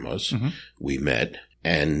hall from us. Mm-hmm. We met.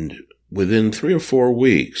 And within 3 or 4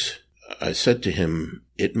 weeks, I said to him,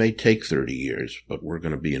 it may take 30 years, but we're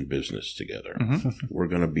going to be in business together. Mm-hmm. We're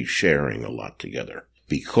going to be sharing a lot together.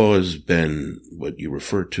 Because, Ben, what you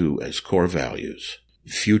refer to as core values,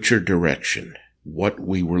 future direction, what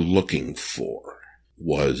we were looking for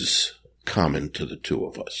was common to the two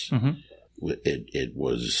of us. Mm-hmm. It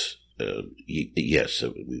was, yes,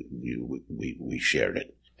 we shared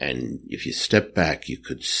it. And if you step back, you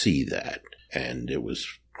could see that. And it was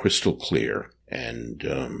crystal clear. And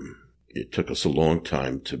it took us a long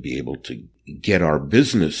time to be able to get our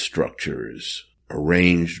business structures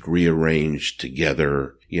arranged, rearranged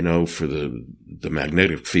together, for the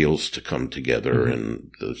magnetic fields to come together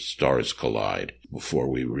and the stars collide before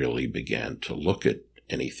we really began to look at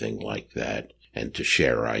anything like that and to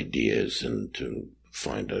share ideas and to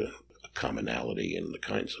find a commonality in the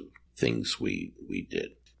kinds of things we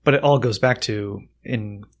did. But it all goes back to,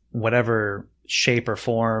 in whatever shape or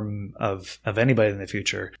form of anybody in the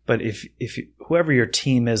future, but if whoever your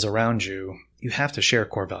team is around you, you have to share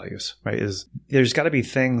core values, right? There's got to be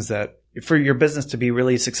things that for your business to be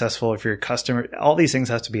really successful, if your customer, all these things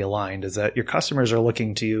have to be aligned, is that your customers are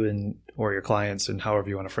looking to you or your clients, and however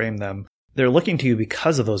you want to frame them, they're looking to you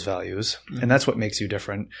because of those values. And that's what makes you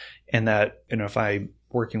different. And that, if I'm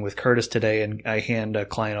working with Curtis today and I hand a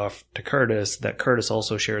client off to Curtis, that Curtis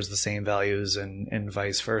also shares the same values and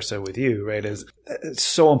vice versa with you, right? It's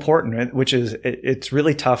so important, right? Which is, it's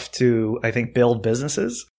really tough to, I think, build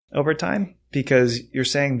businesses over time, because you're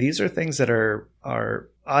saying these are things that are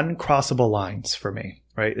uncrossable lines for me,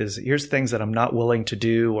 right? Here's things that I'm not willing to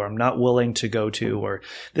do, or I'm not willing to go to, or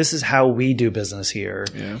this is how we do business here.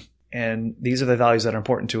 Yeah. And these are the values that are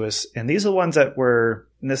important to us. And these are the ones that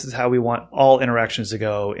and this is how we want all interactions to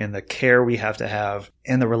go, and the care we have to have,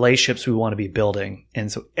 and the relationships we want to be building.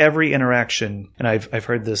 And so every interaction, and I've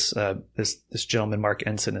heard this, this gentleman, Mark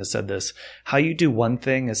Ensign, has said this, how you do one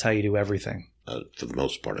thing is how you do everything. For the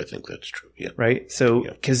most part, I think that's true. Yeah. Right. So,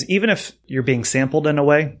 because even if you're being sampled in a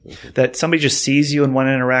way that somebody just sees you in one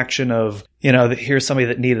interaction of, here's somebody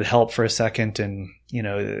that needed help for a second, and,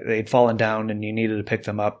 they'd fallen down and you needed to pick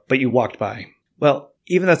them up, but you walked by. Well,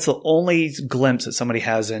 even that's the only glimpse that somebody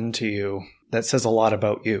has into you that says a lot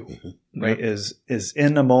about you, right? Is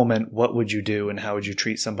in a moment, what would you do, and how would you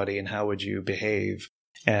treat somebody, and how would you behave?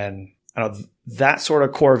 And that sort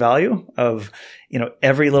of core value of,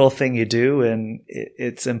 every little thing you do. And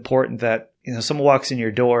it's important that, someone walks in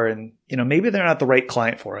your door and, maybe they're not the right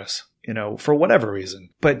client for us, for whatever reason,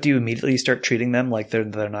 but do you immediately start treating them like they're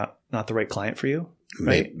not the right client for you?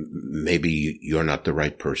 Right. Maybe you're not the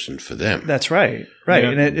right person for them. That's right. Right.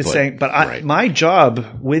 Yeah, and it's saying, my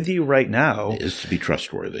job with you right now is to be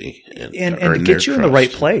trustworthy and to get you in the right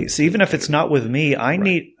place. Even if it's not with me,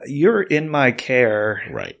 you're in my care.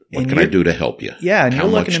 Right. What can I do to help you? Yeah. And how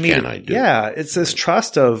you're looking much at me. Can I do? Yeah. It's this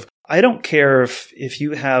trust of, I don't care if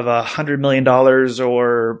you have $100 million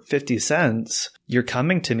or 50 cents, you're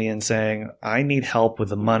coming to me and saying, I need help with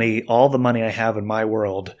the money, all the money I have in my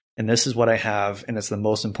world. And this is what I have, and it's the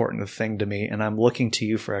most important thing to me, and I'm looking to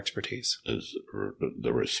you for expertise.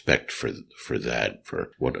 The respect for that,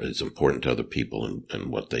 for what is important to other people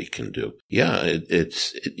and what they can do. Yeah,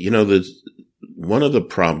 it's one of the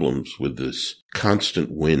problems with this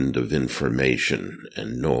constant wind of information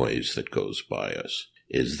and noise that goes by us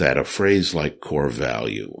is that a phrase like core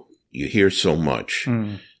value, you hear so much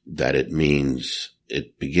that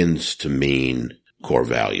it begins to mean core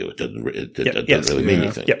value. It doesn't really mean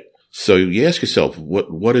anything. Yep. So you ask yourself,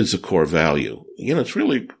 what is a core value? It's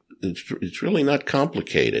really not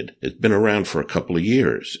complicated. It's been around for a couple of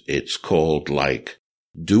years. It's called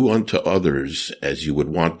do unto others as you would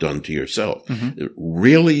want done to yourself.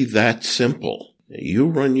 Really that simple. You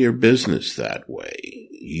run your business that way.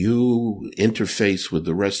 You interface with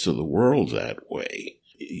the rest of the world that way.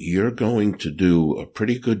 You're going to do a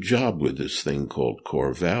pretty good job with this thing called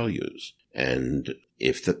core values. And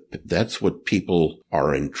if that's what people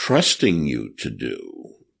are entrusting you to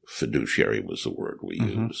do, fiduciary was the word we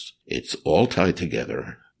used, it's all tied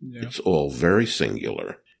together. Yeah. It's all very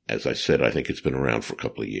singular. As I said, I think it's been around for a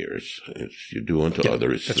couple of years. It's you do unto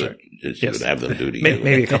others as you would have them do to you.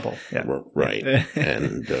 Maybe a couple. Yeah. Right.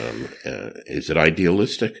 And is it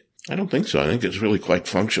idealistic? I don't think so. I think it's really quite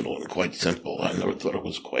functional and quite simple. I never thought it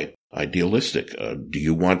was quite idealistic. Do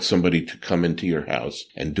you want somebody to come into your house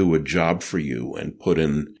and do a job for you and put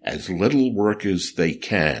in as little work as they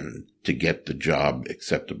can to get the job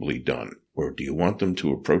acceptably done? Or do you want them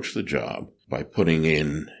to approach the job by putting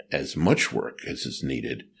in as much work as is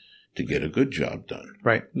needed to get a good job done?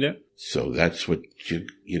 Right. Yeah. So that's what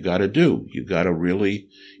you got to do. You got to really,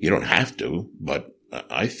 you don't have to, but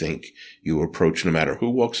I think you approach, no matter who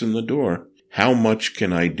walks in the door, how much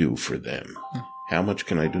can I do for them? How much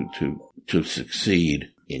can I do to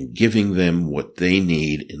succeed in giving them what they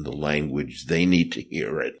need in the language they need to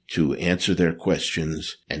hear it, to answer their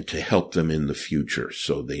questions and to help them in the future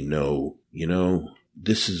so they know,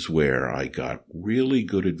 this is where I got really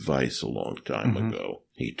good advice a long time ago.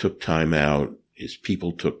 He took time out. His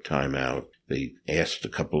people took time out. They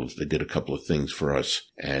did a couple of things for us,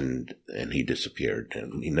 and he disappeared,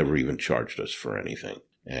 and he never even charged us for anything.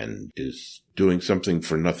 And is doing something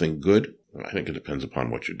for nothing good? I think it depends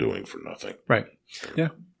upon what you're doing for nothing. Right. Yeah.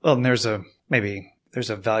 Well, and there's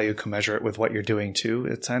a value commensurate with what you're doing too.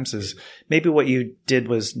 At times is maybe what you did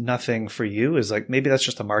was nothing for you is maybe that's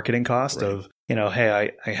just a marketing cost of,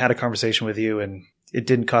 hey, I had a conversation with you and it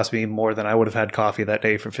didn't cost me more than I would have had coffee that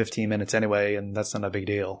day for 15 minutes anyway. And that's not a big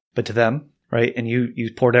deal. But to them, right. And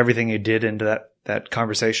you poured everything you did into that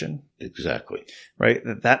conversation. Exactly. Right.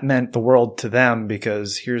 That meant the world to them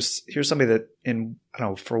because here's somebody that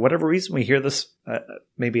for whatever reason, we hear this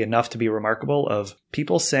maybe enough to be remarkable of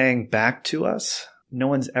people saying back to us, no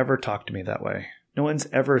one's ever talked to me that way. No one's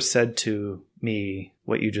ever said to me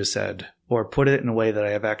what you just said or put it in a way that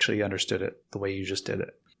I have actually understood it the way you just did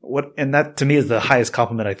it. And that to me is the highest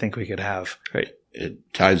compliment I think we could have. Right.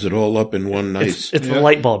 It ties it all up in one nice, it's the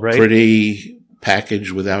light bulb, right? Pretty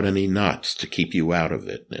package without any knots to keep you out of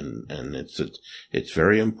it. And it's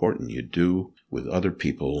very important. You do with other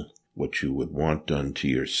people what you would want done to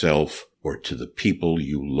yourself or to the people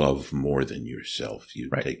you love more than yourself. You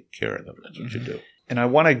take care of them. That's what you do. And I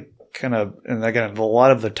want to and again, a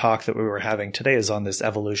lot of the talk that we were having today is on this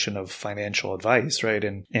evolution of financial advice, right?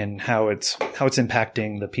 And how it's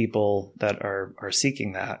impacting the people that are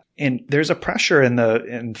seeking that. And there's a pressure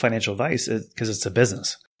in financial advice because it's a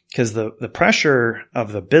business. Because the pressure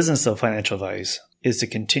of the business of financial advice is to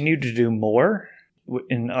continue to do more.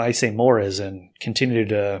 And I say more as in continue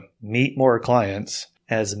to meet more clients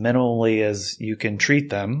as minimally as you can treat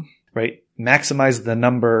them, right? Maximize the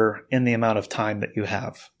number in the amount of time that you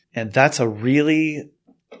have. And that's a really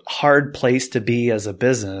hard place to be as a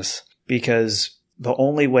business, because the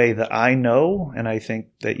only way that I know, and I think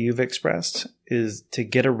that you've expressed, is to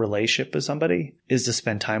get a relationship with somebody is to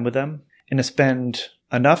spend time with them and to spend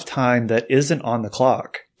enough time that isn't on the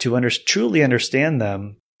clock to truly understand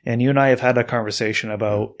them. And you and I have had a conversation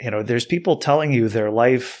about, there's people telling you their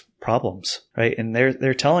life problems, right? And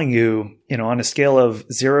they're telling you, on a scale of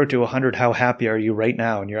 0 to 100, how happy are you right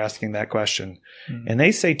now? And you're asking that question. Mm-hmm. And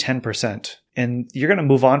they say 10%. And you're going to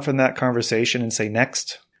move on from that conversation and say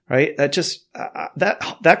next, right? That just,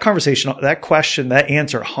 that conversation, that question, that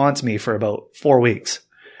answer haunts me for about 4 weeks.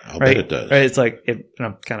 I'll bet it does. Right? It's like, and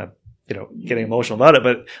I'm kind of, getting emotional about it,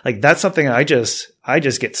 but like, that's something I just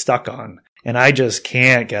get stuck on and I just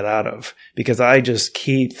can't get out of, because I just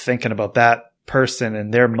keep thinking about that person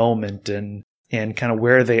and their moment and kind of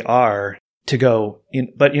where they are to go.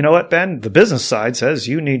 But you know what, Ben? The business side says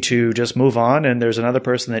you need to just move on, and there's another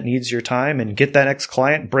person that needs your time, and get that next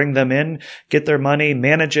client, bring them in, get their money,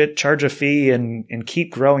 manage it, charge a fee, and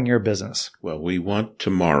keep growing your business. Well, we want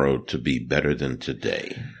tomorrow to be better than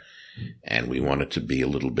today, and we want it to be a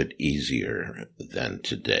little bit easier than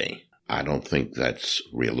today. I don't think that's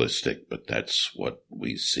realistic, but that's what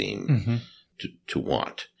we seem to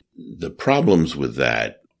want. The problems with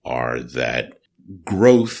that are that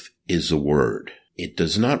growth is a word. It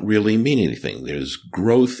does not really mean anything. There's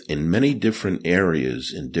growth in many different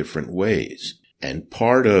areas in different ways. And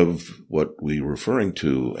part of what we're referring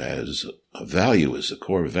to as a value, as a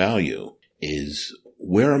core value, is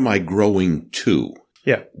where am I growing to?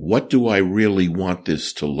 Yeah. What do I really want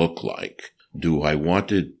this to look like? Do I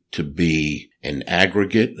want it to be an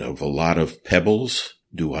aggregate of a lot of pebbles?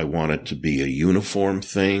 Do I want it to be a uniform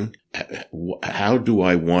thing? How do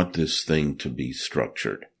I want this thing to be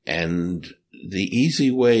structured? And the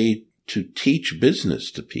easy way to teach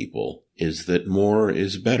business to people is that more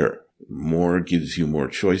is better. More gives you more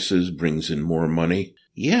choices, brings in more money.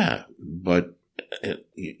 Yeah, but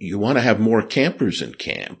you want to have more campers in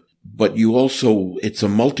camp, but it's a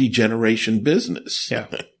multi-generation business. Yeah.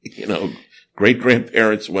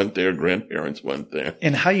 Great-grandparents went there, grandparents went there.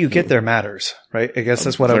 And how you get there matters, right? I guess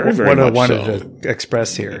that's what I wanted to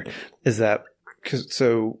express here, is that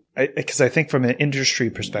because I think from an industry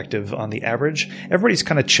perspective, on the average, everybody's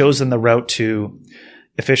kind of chosen the route to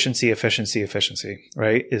efficiency,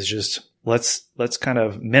 right? Is just let's kind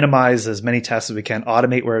of minimize as many tasks as we can,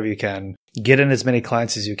 automate wherever you can, get in as many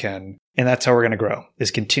clients as you can. And that's how we're going to grow,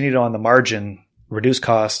 is continue to on the margin, reduce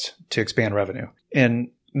cost to expand revenue.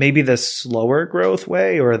 And maybe the slower growth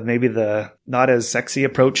way, or maybe the not as sexy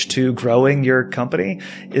approach to growing your company,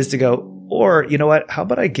 is to go, or you know what, how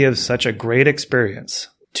about I give such a great experience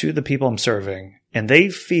to the people I'm serving, and they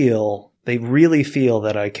really feel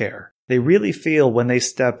that I care. They really feel when they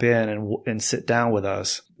step in and sit down with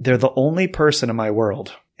us, they're the only person in my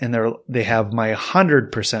world, and they have my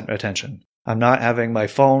 100% attention. I'm not having my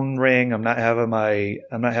phone ring. I'm not having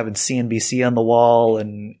CNBC on the wall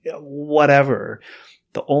and whatever.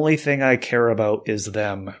 The only thing I care about is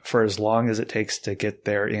them for as long as it takes to get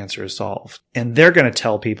their answers solved. And they're going to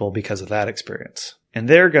tell people because of that experience. And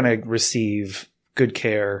they're going to receive good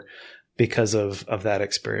care because of that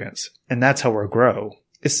experience. And that's how we'll grow.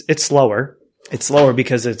 It's slower. It's slower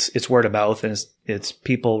because it's word of mouth and it's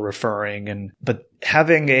people referring. But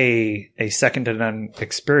having a second to none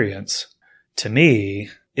experience, to me,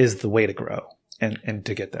 is the way to grow and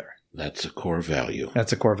to get there. That's a core value.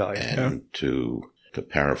 That's a core value. And to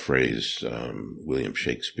paraphrase William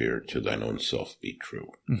Shakespeare, to thine own self be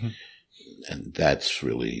true. Mm-hmm. And that's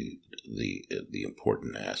really the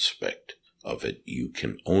important aspect of it. You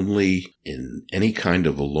can only, in any kind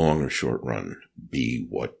of a long or short run, be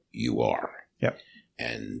what you are. Yep.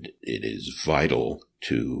 And it is vital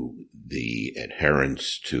to the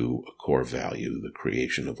adherence to a core value, the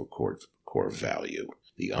creation of a core value,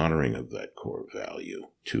 the honoring of that core value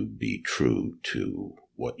to be true to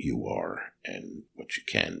what you are and what you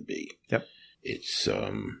can be. Yep. It's,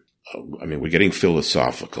 we're getting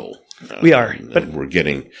philosophical. We are. But we're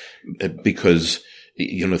getting, because,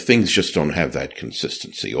 things just don't have that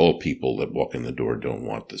consistency. All people that walk in the door don't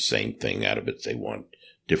want the same thing out of it. They want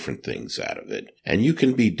different things out of it. And you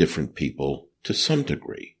can be different people to some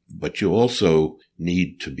degree, but you also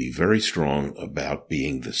need to be very strong about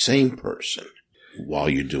being the same person while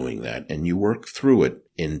you're doing that. And you work through it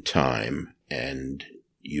in time, and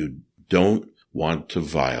you don't want to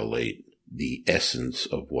violate the essence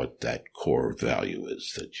of what that core value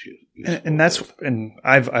is that you and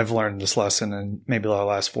I've learned this lesson in maybe the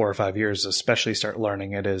last 4 or 5 years, especially start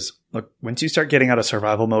learning it is, look, once you start getting out of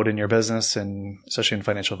survival mode in your business, and especially in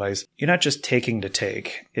financial advice, you're not just taking to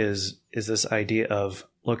take, is this idea of,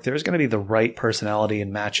 look, there's going to be the right personality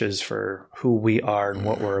and matches for who we are and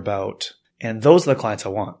what we're about. And those are the clients I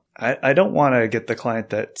want. I don't want to get the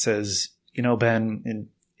client that says, Ben, and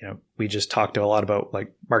we just talked a lot about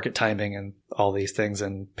like market timing and all these things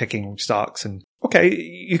and picking stocks, and okay,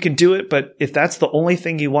 you can do it, but if that's the only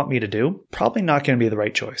thing you want me to do, probably not going to be the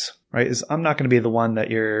right choice, right? I'm not going to be the one that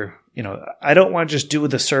I don't want to just do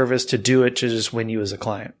the service to do it to just win you as a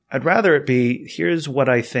client. I'd rather it be, here's what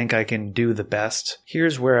I think I can do the best.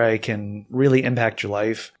 Here's where I can really impact your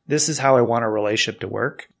life. This is how I want our relationship to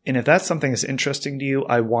work. And if that's something that's interesting to you,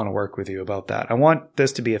 I want to work with you about that. I want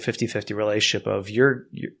this to be a 50-50 relationship of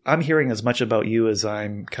I'm hearing as much about you as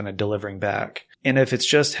I'm kind of delivering back. And if it's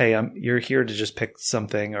just, hey, you're here to just pick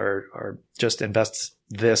something or just invest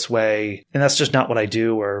this way, and that's just not what I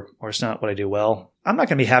do, or it's not what I do well, I'm not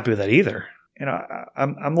going to be happy with that either.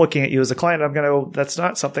 I'm looking at you as a client. I'm going to go, that's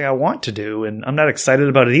not something I want to do, and I'm not excited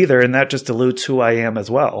about it either. And that just dilutes who I am as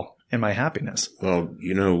well and my happiness. Well,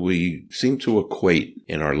 we seem to equate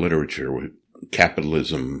in our literature with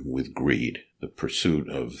capitalism with greed, the pursuit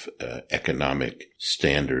of economic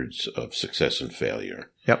standards of success and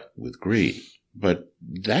failure. Yep. With greed. But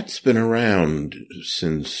that's been around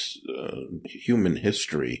since human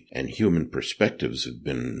history and human perspectives have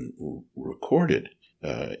been recorded.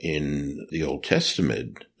 In the Old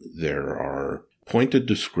Testament, there are pointed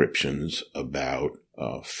descriptions about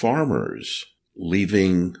farmers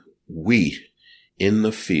leaving wheat in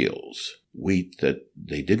the fields, wheat that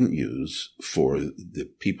they didn't use for the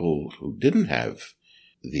people who didn't have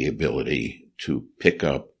the ability to pick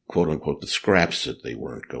up, quote unquote, the scraps that they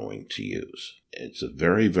weren't going to use. It's a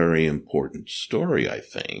very, very important story, I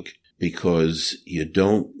think, because you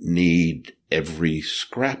don't need every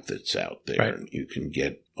scrap that's out there. Right. You can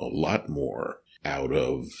get a lot more out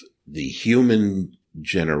of the human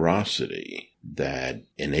generosity that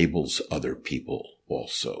enables other people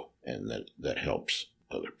also, and that helps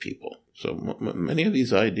other people. So many of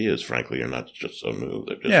these ideas, frankly, are not just so new.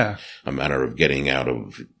 They're just a matter of getting out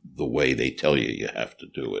of the way they tell you have to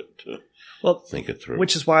do it to think it through.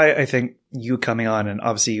 Which is why I think you coming on, and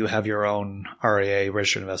obviously you have your own RIA,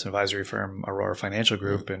 Registered Investment Advisory Firm, Aurora Financial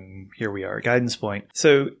Group, and here we are at Guidance Point.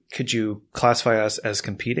 So could you classify us as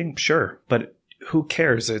competing? Sure. But who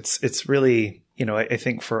cares? It's really, I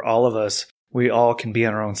think for all of us, we all can be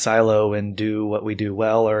in our own silo and do what we do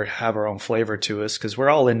well or have our own flavor to us, because we're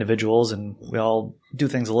all individuals and we all do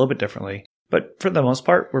things a little bit differently. But for the most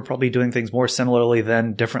part, we're probably doing things more similarly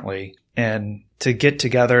than differently. And to get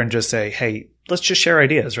together and just say, hey, let's just share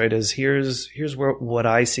ideas, right? Here's what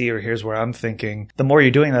I see, or here's where I'm thinking. The more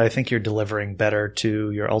you're doing that, I think you're delivering better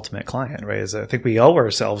to your ultimate client, right? I think we owe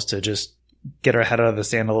ourselves to just get our head out of the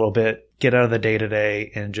sand a little bit, get out of the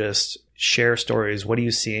day-to-day, and just share stories. What are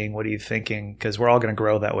you seeing? What are you thinking? Because we're all going to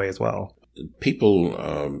grow that way as well.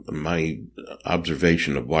 People, my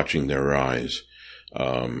observation of watching their eyes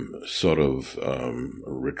sort of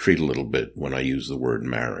retreat a little bit when I use the word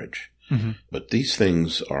marriage. Mm-hmm. But these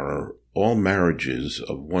things are all marriages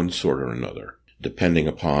of one sort or another, depending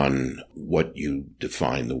upon what you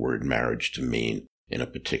define the word marriage to mean in a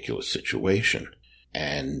particular situation.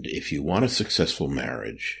 And if you want a successful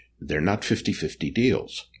marriage, they're not 50-50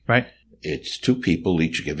 deals. Right. It's two people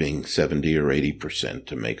each giving 70 or 80%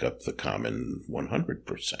 to make up the common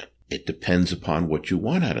 100%. It depends upon what you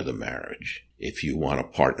want out of the marriage. If you want a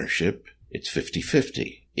partnership, it's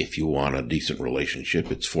 50-50. If you want a decent relationship,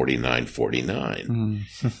 it's 49-49.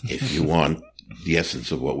 If you want the essence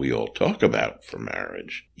of what we all talk about for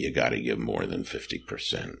marriage, you got to give more than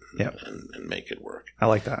 50% and make it work. I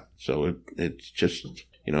like that. So it's just,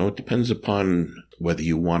 it depends upon whether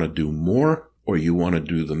you want to do more or you want to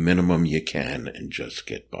do the minimum you can and just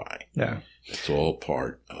get by. Yeah. It's all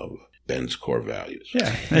part of Ben's core values.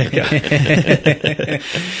 Yeah, there you go.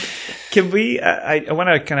 Can we, I want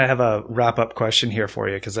to kind of have a wrap-up question here for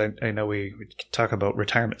you, because I know we talk about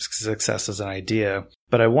retirement success as an idea,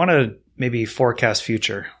 but I want to maybe forecast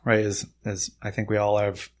future, right? As I think we all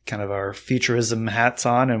have kind of our futurism hats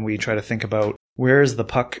on, and we try to think about where is the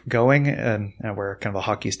puck going, and we're kind of a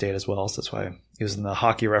hockey state as well, so that's why I'm using the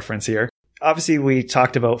hockey reference here. Obviously, we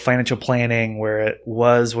talked about financial planning, where it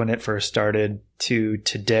was when it first started to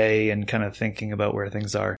today, and kind of thinking about where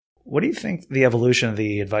things are. What do you think the evolution of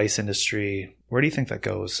the advice industry, where do you think that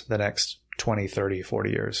goes the next 20, 30, 40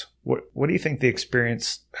 years? What do you think the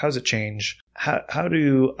experience, how does it change? How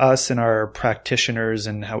do us and our practitioners,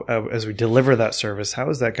 and how as we deliver that service, how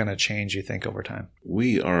is that going to change, you think, over time?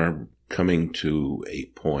 We are coming to a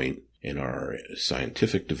point in our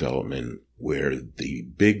scientific development where the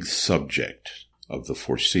big subject of the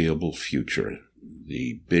foreseeable future,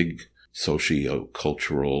 the big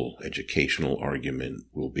socio-cultural, educational argument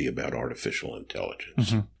will be about artificial intelligence.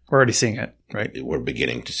 Mm-hmm. We're already seeing it, right? We're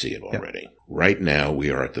beginning to see it already. Yep. Right now, we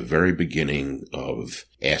are at the very beginning of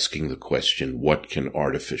asking the question, what can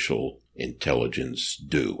artificial intelligence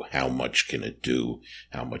do? How much can it do?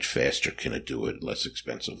 How much faster can it do it? Less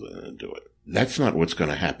expensive than it do it? That's not what's going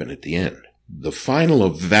to happen at the end. The final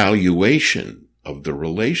evaluation of the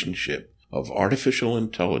relationship of artificial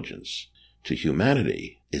intelligence to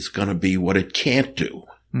humanity is going to be what it can't do,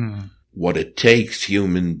 what it takes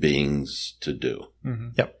human beings to do. Mm-hmm.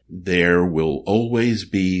 Yep. There will always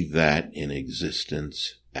be that in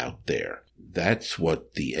existence out there. That's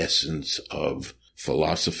what the essence of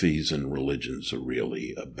philosophies and religions are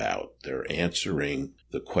really about. They're answering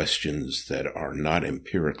the questions that are not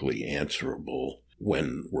empirically answerable.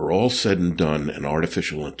 When we're all said and done, and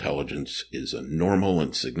artificial intelligence is a normal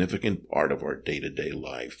and significant part of our day-to-day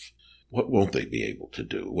life, what won't they be able to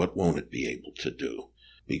do? What won't it be able to do?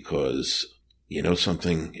 Because, you know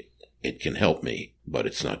something, it can help me, but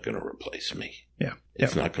it's not going to replace me. Yeah.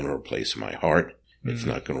 It's not going to replace my heart. It's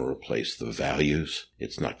not going to replace the values.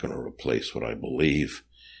 It's not going to replace what I believe.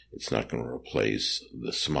 It's not going to replace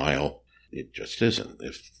the smile. It just isn't.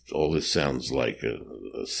 If all this sounds like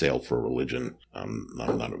a sale for religion, I'm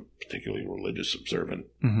not a particularly religious observant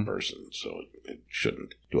person, so it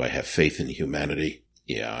shouldn't. Do I have faith in humanity?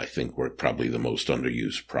 Yeah, I think we're probably the most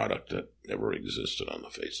underused product that ever existed on the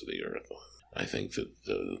face of the earth. I think that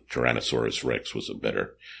the Tyrannosaurus Rex was a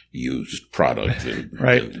better used product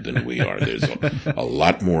than we are. There's a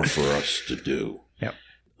lot more for us to do. Yep.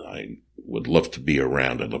 I would love to be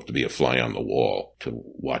around. I'd love to be a fly on the wall to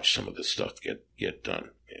watch some of this stuff get done.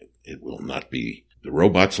 It will not be, the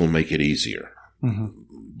robots will make it easier,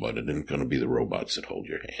 but it isn't going to be the robots that hold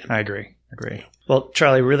your hand. I agree. Well,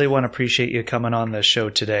 Charlie, really want to appreciate you coming on the show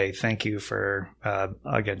today. Thank you for,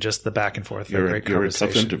 again, just the back and forth. You're a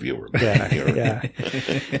tough interviewer. Yeah.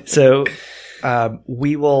 So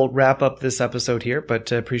we will wrap up this episode here, but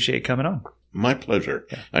appreciate you coming on. My pleasure.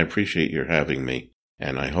 Yeah. I appreciate your having me,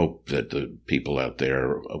 and I hope that the people out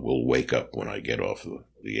there will wake up when I get off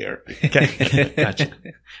the air. Okay. Gotcha.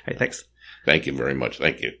 All right, thanks. Thank you very much.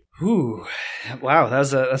 Thank you. Ooh, wow,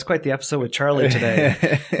 that's quite the episode with Charlie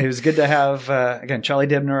today. It was good to have again Charlie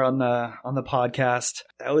Dibner on the podcast.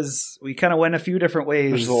 We kind of went a few different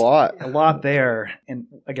ways. There's a lot there. And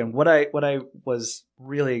again, what I was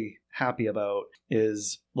really happy about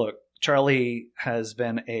is, look, Charlie has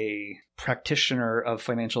been a practitioner of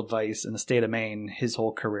financial advice in the state of Maine his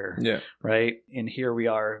whole career. Yeah. Right. And here we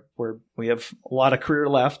are, we have a lot of career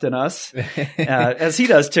left in us, as he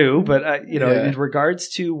does too. But, in regards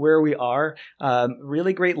to where we are,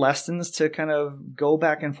 really great lessons to kind of go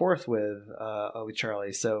back and forth with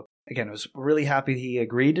Charlie. So again, I was really happy he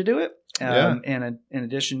agreed to do it. And in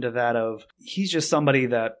addition to that, he's just somebody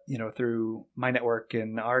that, through my network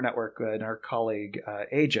and our network and our colleague,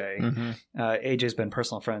 AJ, AJ's been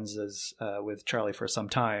personal friends with Charlie for some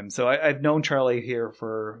time. So I've known Charlie here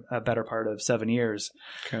for a better part of 7 years.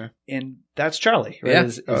 Okay. And that's Charlie.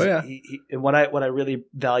 Right? Yeah. And what I really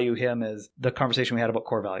value him is the conversation we had about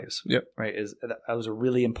core values. Yep. Right. That was a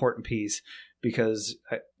really important piece. Because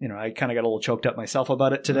I kind of got a little choked up myself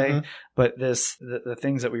about it today, but the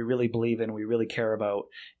things that we really believe in, we really care about,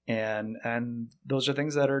 and those are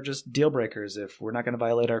things that are just deal breakers if we're not going to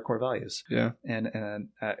violate our core values. Yeah, and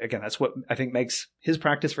again, that's what I think makes his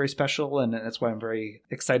practice very special, and that's why I'm very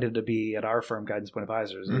excited to be at our firm, Guidance Point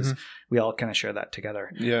Advisors. Is we all kind of share that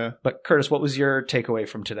together. Yeah. But Curtis, what was your takeaway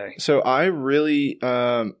from today? So I really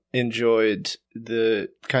enjoyed the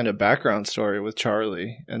kind of background story with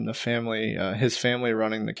Charlie and the family, his family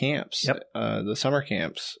running the camps, the summer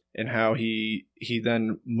camps. and how he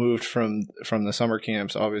then moved from the summer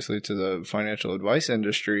camps, obviously, to the financial advice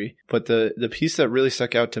industry. But the piece that really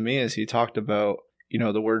stuck out to me is he talked about,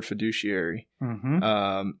 the word fiduciary,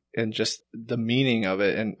 and just the meaning of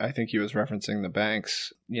it. And I think he was referencing the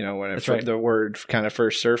banks, when the word kind of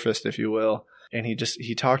first surfaced, if you will. And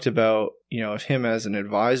he talked about, if him as an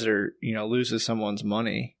advisor, loses someone's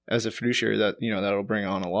money as a fiduciary, that, that'll bring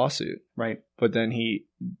on a lawsuit. Right. But then he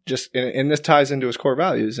just, and this ties into his core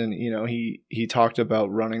values. And, he talked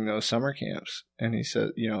about running those summer camps. And he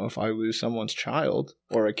said, if I lose someone's child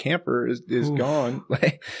or a camper is gone,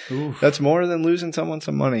 that's more than losing someone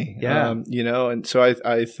some money. Yeah. And so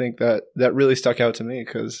I think that really stuck out to me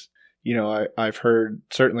because, I've heard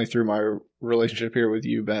certainly through my relationship here with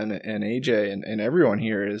you, Ben, and AJ, and everyone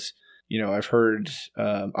here is, I've heard,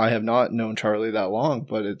 I have not known Charlie that long,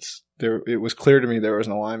 but it was clear to me there was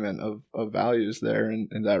an alignment of values there,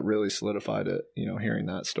 and that really solidified it, hearing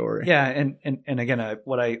that story. Yeah. And again,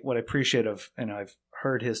 what I appreciate and I've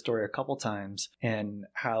heard his story a couple times and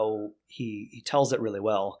how he tells it really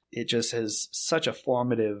well. It just has such a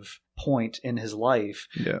formative point in his life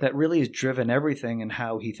that really has driven everything and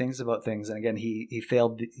how he thinks about things. And again, he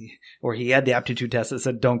failed, or he had the aptitude test that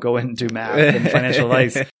said, don't go in and do math and financial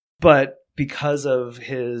advice. But because of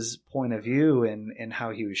his point of view and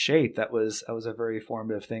how he was shaped, that was a very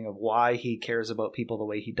formative thing of why he cares about people the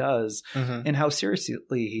way he does, and how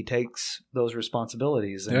seriously he takes those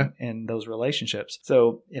responsibilities and those relationships.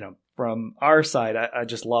 So, from our side, I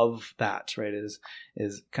just love that, right? Is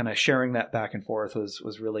kind of sharing that back and forth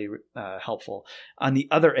was really helpful. On the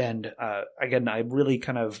other end, again, I really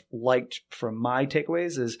kind of liked from my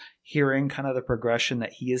takeaways is hearing kind of the progression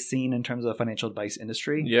that he has seen in terms of the financial advice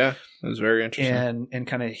industry. Yeah, it was very interesting. And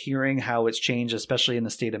kind of hearing how it's changed, especially in the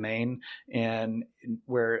state of Maine, and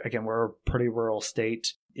where, again, we're a pretty rural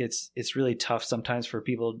state. It's really tough sometimes for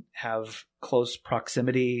people to have close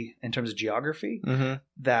proximity in terms of geography,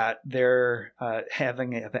 that they're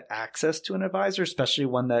having access to an advisor, especially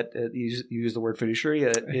one that you use the word fiduciary,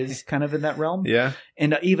 is kind of in that realm. Yeah.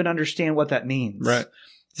 And even understand what that means. Right.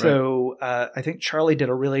 So I think Charlie did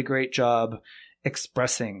a really great job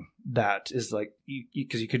expressing that, is like,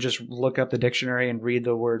 because you could just look up the dictionary and read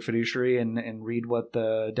the word fiduciary and read what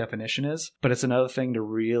the definition is. But it's another thing to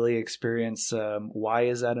really experience why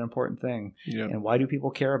is that an important thing, and why do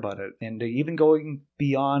people care about it, and even going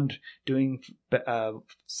beyond doing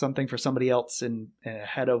something for somebody else and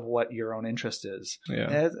ahead of what your own interest is.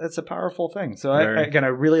 Yeah, it's a powerful thing. So I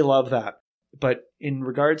really love that. But in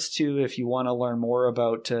regards to, if you want to learn more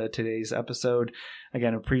about today's episode,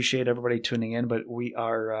 again, appreciate everybody tuning in. But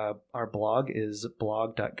our blog is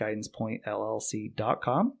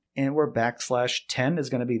blog.guidancepointllc.com. And we're /10 is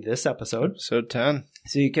going to be this episode. Episode 10.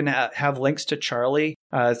 So you can have links to Charlie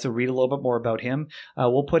to read a little bit more about him.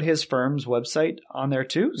 We'll put his firm's website on there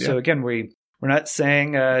too. Yeah. So again, we're not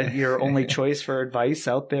saying your only choice for advice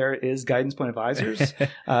out there is Guidance Point Advisors.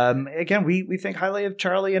 Again, we think highly of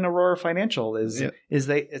Charlie and Aurora Financial.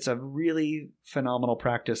 It's a really phenomenal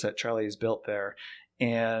practice that Charlie has built there.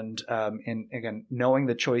 And again, knowing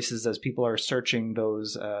the choices as people are searching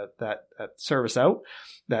those that service out,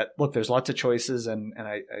 that look, there's lots of choices, and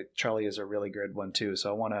Charlie is a really good one too. So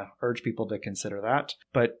I want to urge people to consider that.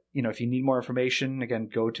 But if you need more information, again,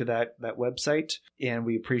 go to that website. And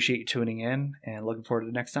we appreciate you tuning in and looking forward to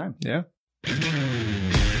the next time. Yeah.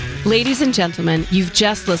 Ladies and gentlemen, you've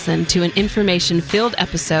just listened to an information-filled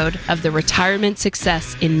episode of the Retirement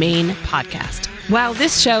Success in Maine podcast. While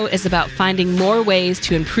this show is about finding more ways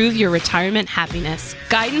to improve your retirement happiness,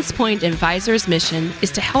 Guidance Point Advisors' mission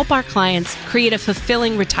is to help our clients create a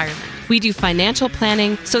fulfilling retirement. We do financial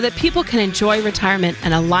planning so that people can enjoy retirement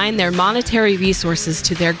and align their monetary resources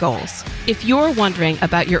to their goals. If you're wondering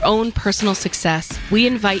about your own personal success, we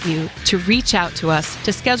invite you to reach out to us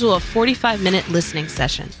to schedule a 45-minute listening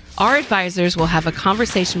session. Our advisors will have a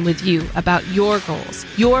conversation with you about your goals,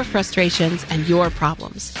 your frustrations, and your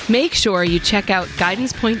problems. Make sure you check out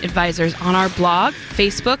Guidance Point Advisors on our blog,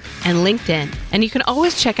 Facebook, and LinkedIn. And you can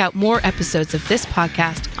always check out more episodes of this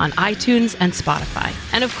podcast on iTunes and Spotify.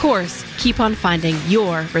 And of course, keep on finding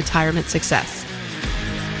your retirement success.